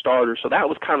 4-year starters. So that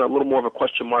was kind of a little more of a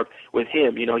question mark with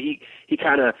him. He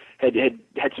kind of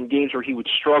had some games where he would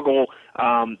struggle.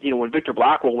 When Victor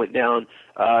Blackwell went down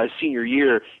his senior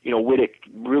year, Riddick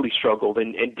really struggled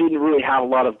and didn't really have a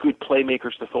lot of good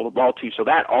playmakers to throw the ball to. So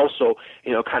that also,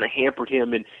 kind of hampered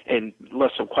him and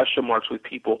left some question marks with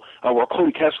people. Where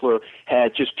Cody Kessler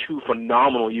had just 2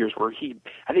 phenomenal years where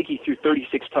I think he threw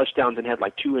 36 touchdowns and had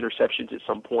like 2 interceptions at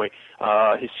some point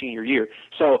his senior year.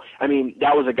 So, I mean,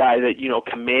 that was a guy that,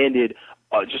 commanded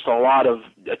just a lot of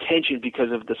attention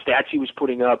because of the stats he was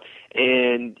putting up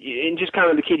and just kind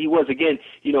of the kid he was. Again,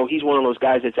 he's one of those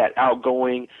guys that's that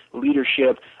outgoing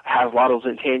leadership, has a lot of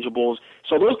those intangibles.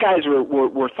 So those guys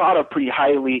were thought of pretty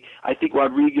highly. I think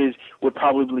Rodriguez would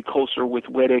probably be closer with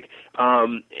Riddick.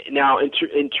 Now,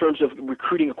 in terms of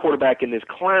recruiting a quarterback in this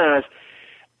class,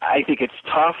 I think it's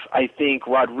tough. I think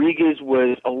Rodriguez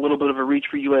was a little bit of a reach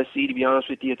for USC, to be honest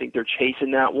with you. I think they're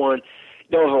chasing that one.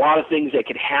 There was a lot of things that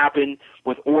could happen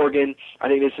with Oregon. I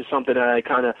think this is something that I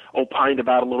kind of opined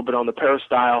about a little bit on the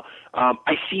Peristyle.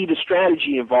 I see the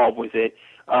strategy involved with it,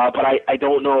 but I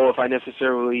don't know if I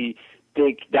necessarily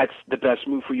think that's the best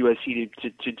move for USC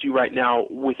to do right now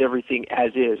with everything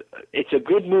as is. It's a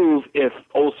good move if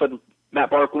all of a sudden Matt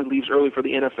Barkley leaves early for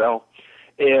the NFL,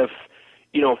 if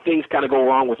things kind of go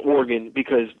wrong with Oregon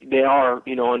because they are,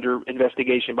 under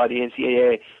investigation by the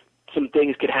NCAA. Some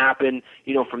things could happen,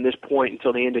 from this point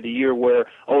until the end of the year where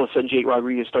all of a sudden Jake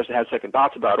Rodriguez starts to have second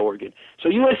thoughts about Oregon. So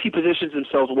USC positions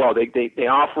themselves well. They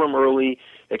offer them early.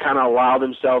 They kind of allow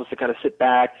themselves to kind of sit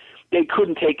back. They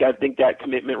couldn't take, I think, that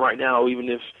commitment right now, even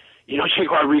if, Jake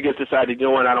Rodriguez decided,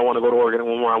 what, I don't want to go to Oregon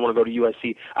anymore. I want to go to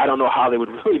USC. I don't know how they would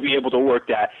really be able to work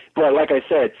that. But like I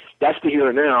said, that's the here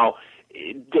and now.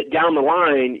 Down the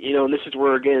line, and this is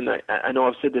where, again, I know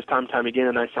I've said this time and time again,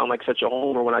 and I sound like such a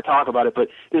homer when I talk about it, but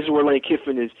this is where Lane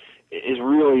Kiffin is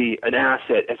really an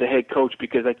asset as a head coach,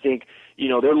 because I think,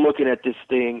 they're looking at this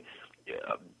thing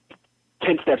 10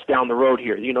 10 steps down the road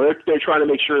here. They're trying to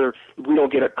make sure we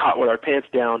don't get caught with our pants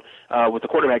down with the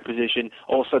quarterback position.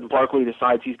 All of a sudden, Barkley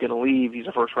decides he's going to leave. He's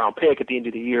a first-round pick at the end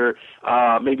of the year.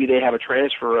 Maybe they have a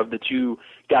transfer of the two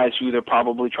guys who they'll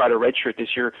probably try to redshirt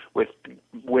this year with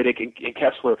Wittek and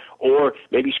Kessler, or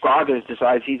maybe Scroggins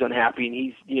decides he's unhappy and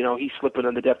he's slipping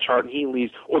on the depth chart and he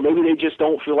leaves, or maybe they just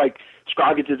don't feel like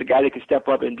Scroggins is the guy that can step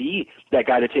up and be that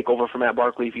guy to take over from Matt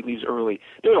Barkley if he leaves early.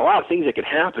 There's a lot of things that can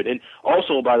happen. And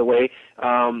also, by the way,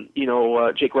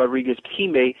 Jake Rodriguez's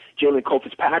teammate, Jalen Cole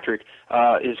Fitzpatrick,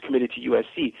 is committed to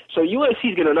USC. So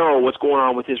USC is going to know what's going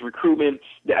on with his recruitment.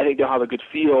 I think they'll have a good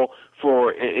feel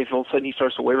for if all of a sudden he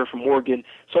starts to waver from Oregon.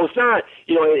 So it's not,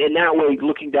 in that way,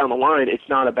 looking down the line, it's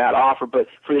not a bad offer. But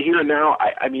for the here and now,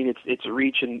 I mean, it's a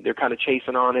reach, and they're kind of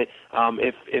chasing on it.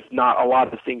 If not, a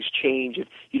lot of things change. If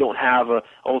you don't have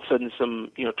all of a sudden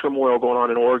some turmoil going on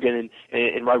in Oregon,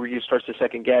 and Rodriguez starts to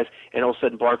second guess, and all of a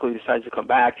sudden Barkley decides to come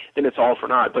back, then it's all for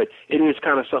naught. But it is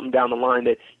kind of something down the line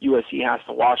that USC has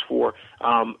to watch for.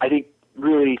 I think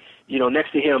really,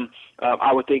 next to him,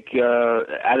 I would think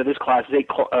out of this class,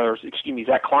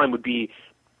 Zach Klein would be.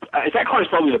 Zach Klein is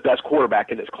probably the best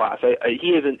quarterback in this class.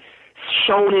 He hasn't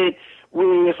shown it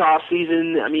really this off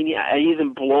season. I mean, he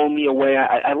hasn't blown me away.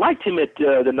 I liked him at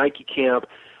the Nike camp,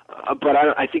 but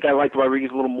I think I liked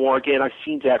Rodriguez a little more. Again, I've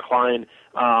seen Zach Klein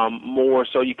more,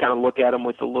 so you kind of look at him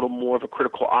with a little more of a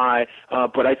critical eye.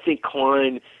 But I think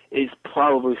Klein is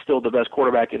probably still the best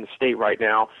quarterback in the state right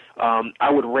now.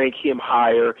 I would rank him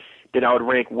higher than I would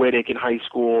rank Wittek in high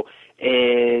school,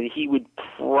 and he would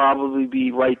probably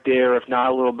be right there, if not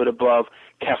a little bit above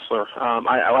Kessler.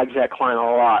 I like Zach Klein a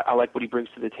lot. I like what he brings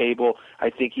to the table. I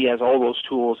think he has all those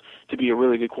tools to be a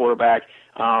really good quarterback.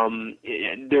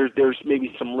 There's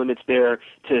maybe some limits there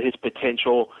to his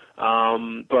potential,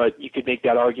 but you could make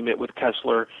that argument with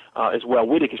Kessler as well.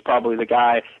 Wittek is probably the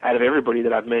guy out of everybody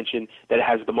that I've mentioned that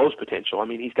has the most potential. I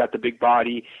mean, he's got the big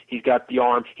body, he's got the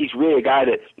arm. He's really a guy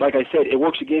that, like I said, it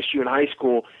works against you in high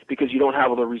school because you don't have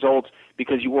all the results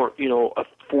because you weren't, a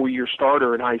 4-year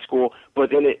starter in high school, but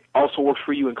then it also works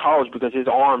for you in college because his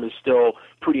arm is still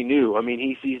pretty new. I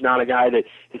mean, he's not a guy that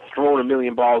has thrown a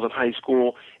million balls in high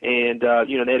school, and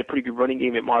they had a pretty good running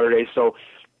game at Mater Dei, so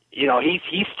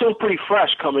he's still pretty fresh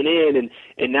coming in,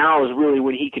 and now is really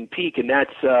when he can peak, and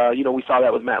that's we saw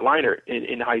that with Matt Leinart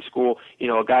in high school,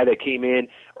 a guy that came in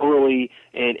early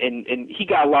and he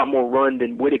got a lot more run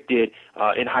than Wittek did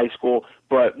in high school,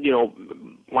 but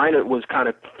Leinart was kind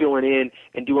of filling in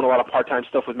and doing a lot of part-time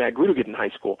stuff with Matt Grudigan in high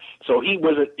school, so he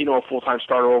wasn't a full-time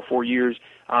starter all 4 years.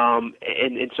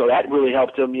 And so that really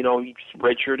helped him. He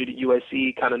redshirted at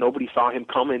USC. Kind of nobody saw him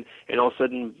coming, and all of a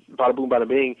sudden, bada boom, bada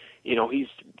bing. He's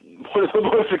one of the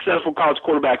most successful college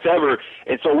quarterbacks ever.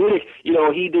 And so Wittek,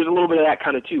 there's a little bit of that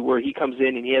kind of too, where he comes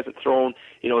in and he hasn't thrown,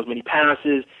 as many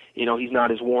passes. He's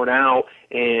not as worn out,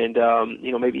 and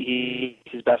maybe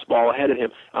his best ball ahead of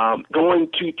him. Going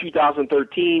to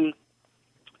 2013,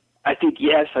 I think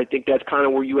yes. I think that's kind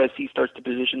of where USC starts to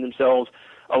position themselves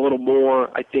a little more.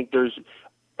 I think there's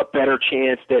a better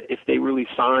chance that if they really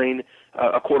sign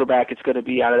a quarterback, it's going to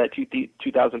be out of that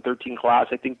 2013 class.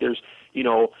 I think there's,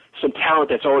 some talent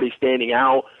that's already standing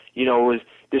out.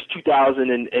 This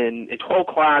 2012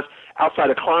 class, outside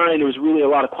of Klein, there was really a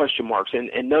lot of question marks,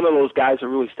 and none of those guys have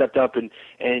really stepped up and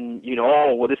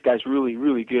this guy's really,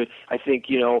 really good. I think,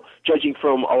 judging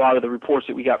from a lot of the reports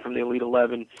that we got from the Elite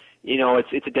 11,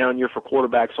 it's a down year for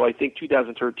quarterbacks. So I think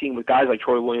 2013 with guys like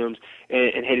Troy Williams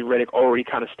and Hayden Reddick already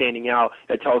kind of standing out,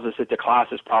 that tells us that the class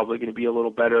is probably going to be a little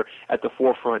better at the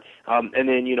forefront. And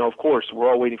then, of course, we're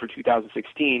all waiting for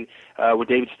 2016 with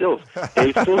David Stills.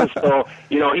 David Stills is still,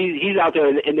 he's out there,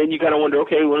 and then you kind of wonder,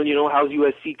 okay, well, how's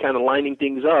USC kind of lining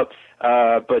things up?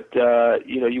 But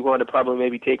you want to probably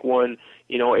maybe take one,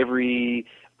 every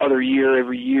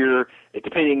year,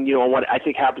 depending, on what I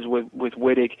think happens with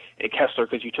Wittek and Kessler,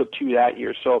 because you took 2 that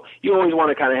year. So you always want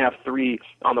to kind of have 3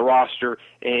 on the roster,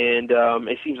 and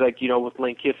it seems like, with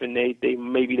Lane Kiffin, they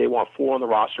want 4 on the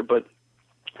roster, but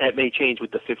that may change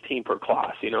with the 15 per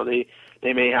class.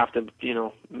 They may have to,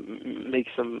 make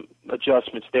some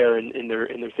adjustments there in their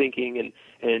thinking,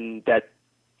 and that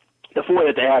the 4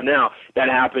 that they have now, that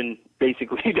happened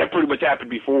basically, that pretty much happened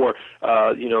before,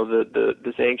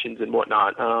 the sanctions and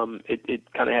whatnot. It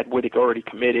kind of had Wittek already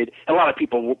committed. A lot of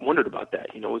people wondered about that.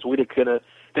 Is Wittek they're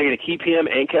going to keep him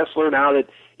and Kessler now that,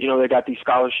 they got these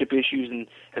scholarship issues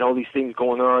and all these things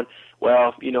going on?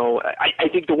 Well, I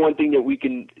think the one thing that we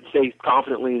can say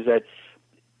confidently is that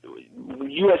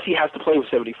USC has to play with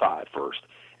 75 first,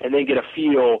 and then get a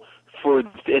feel for,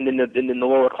 and then the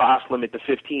lower class limit to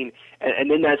 15, and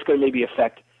then that's going to maybe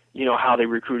affect how they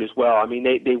recruit as well. I mean,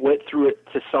 they went through it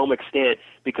to some extent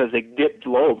because they dipped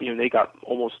low. They got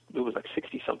almost, it was like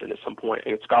 60-something at some point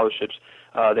in scholarships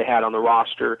they had on the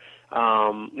roster,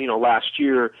 last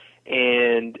year,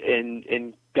 and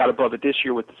got above it this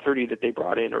year with the 30 that they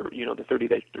brought in, or the 30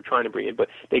 that they're trying to bring in. But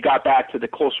they got back to the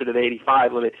closer to the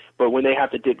 85 limit. But when they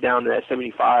have to dip down to that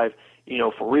 75,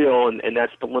 for real, and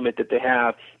that's the limit that they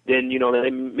have, then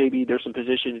then maybe there's some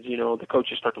positions the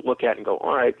coaches start to look at and go,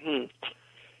 all right,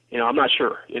 I'm not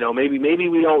sure. Maybe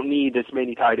we don't need this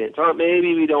many tight ends. Or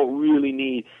maybe we don't really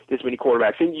need this many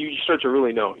quarterbacks. And you start to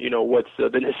really know, what's the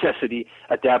necessity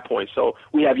at that point. So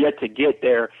we have yet to get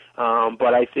there.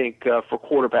 But I think for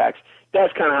quarterbacks,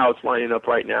 that's kind of how it's lining up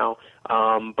right now.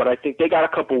 But I think they got a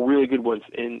couple really good ones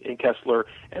in Kessler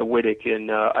and Wittick.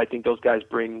 And I think those guys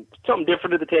bring something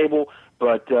different to the table,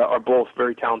 but are both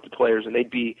very talented players. And they'd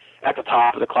be at the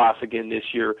top of the class again this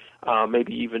year,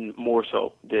 maybe even more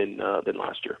so than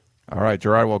last year. All right,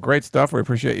 Gerard. Well, great stuff. We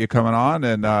appreciate you coming on.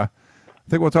 And I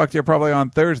think we'll talk to you probably on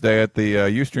Thursday at the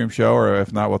Ustream show, or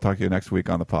if not, we'll talk to you next week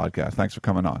on the podcast. Thanks for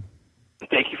coming on.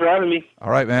 Thank you for having me.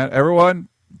 All right, man. Everyone,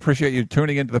 appreciate you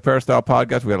tuning into the Peristyle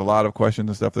Podcast. We had a lot of questions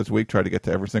and stuff this week. Tried to get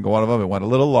to every single one of them. It went a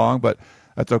little long, but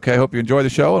that's okay. Hope you enjoy the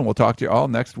show, and we'll talk to you all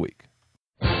next week.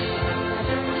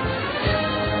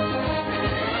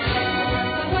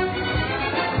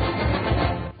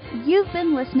 You've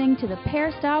been listening to the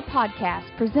Peristyle Podcast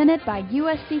presented by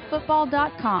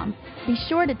USCFootball.com. Be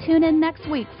sure to tune in next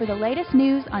week for the latest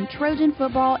news on Trojan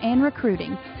football and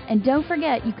recruiting. And don't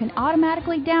forget, you can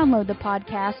automatically download the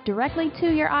podcast directly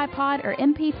to your iPod or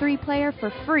MP3 player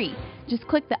for free. Just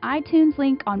click the iTunes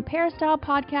link on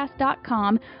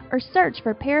peristylepodcast.com or search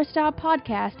for Peristyle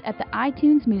Podcast at the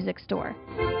iTunes Music Store.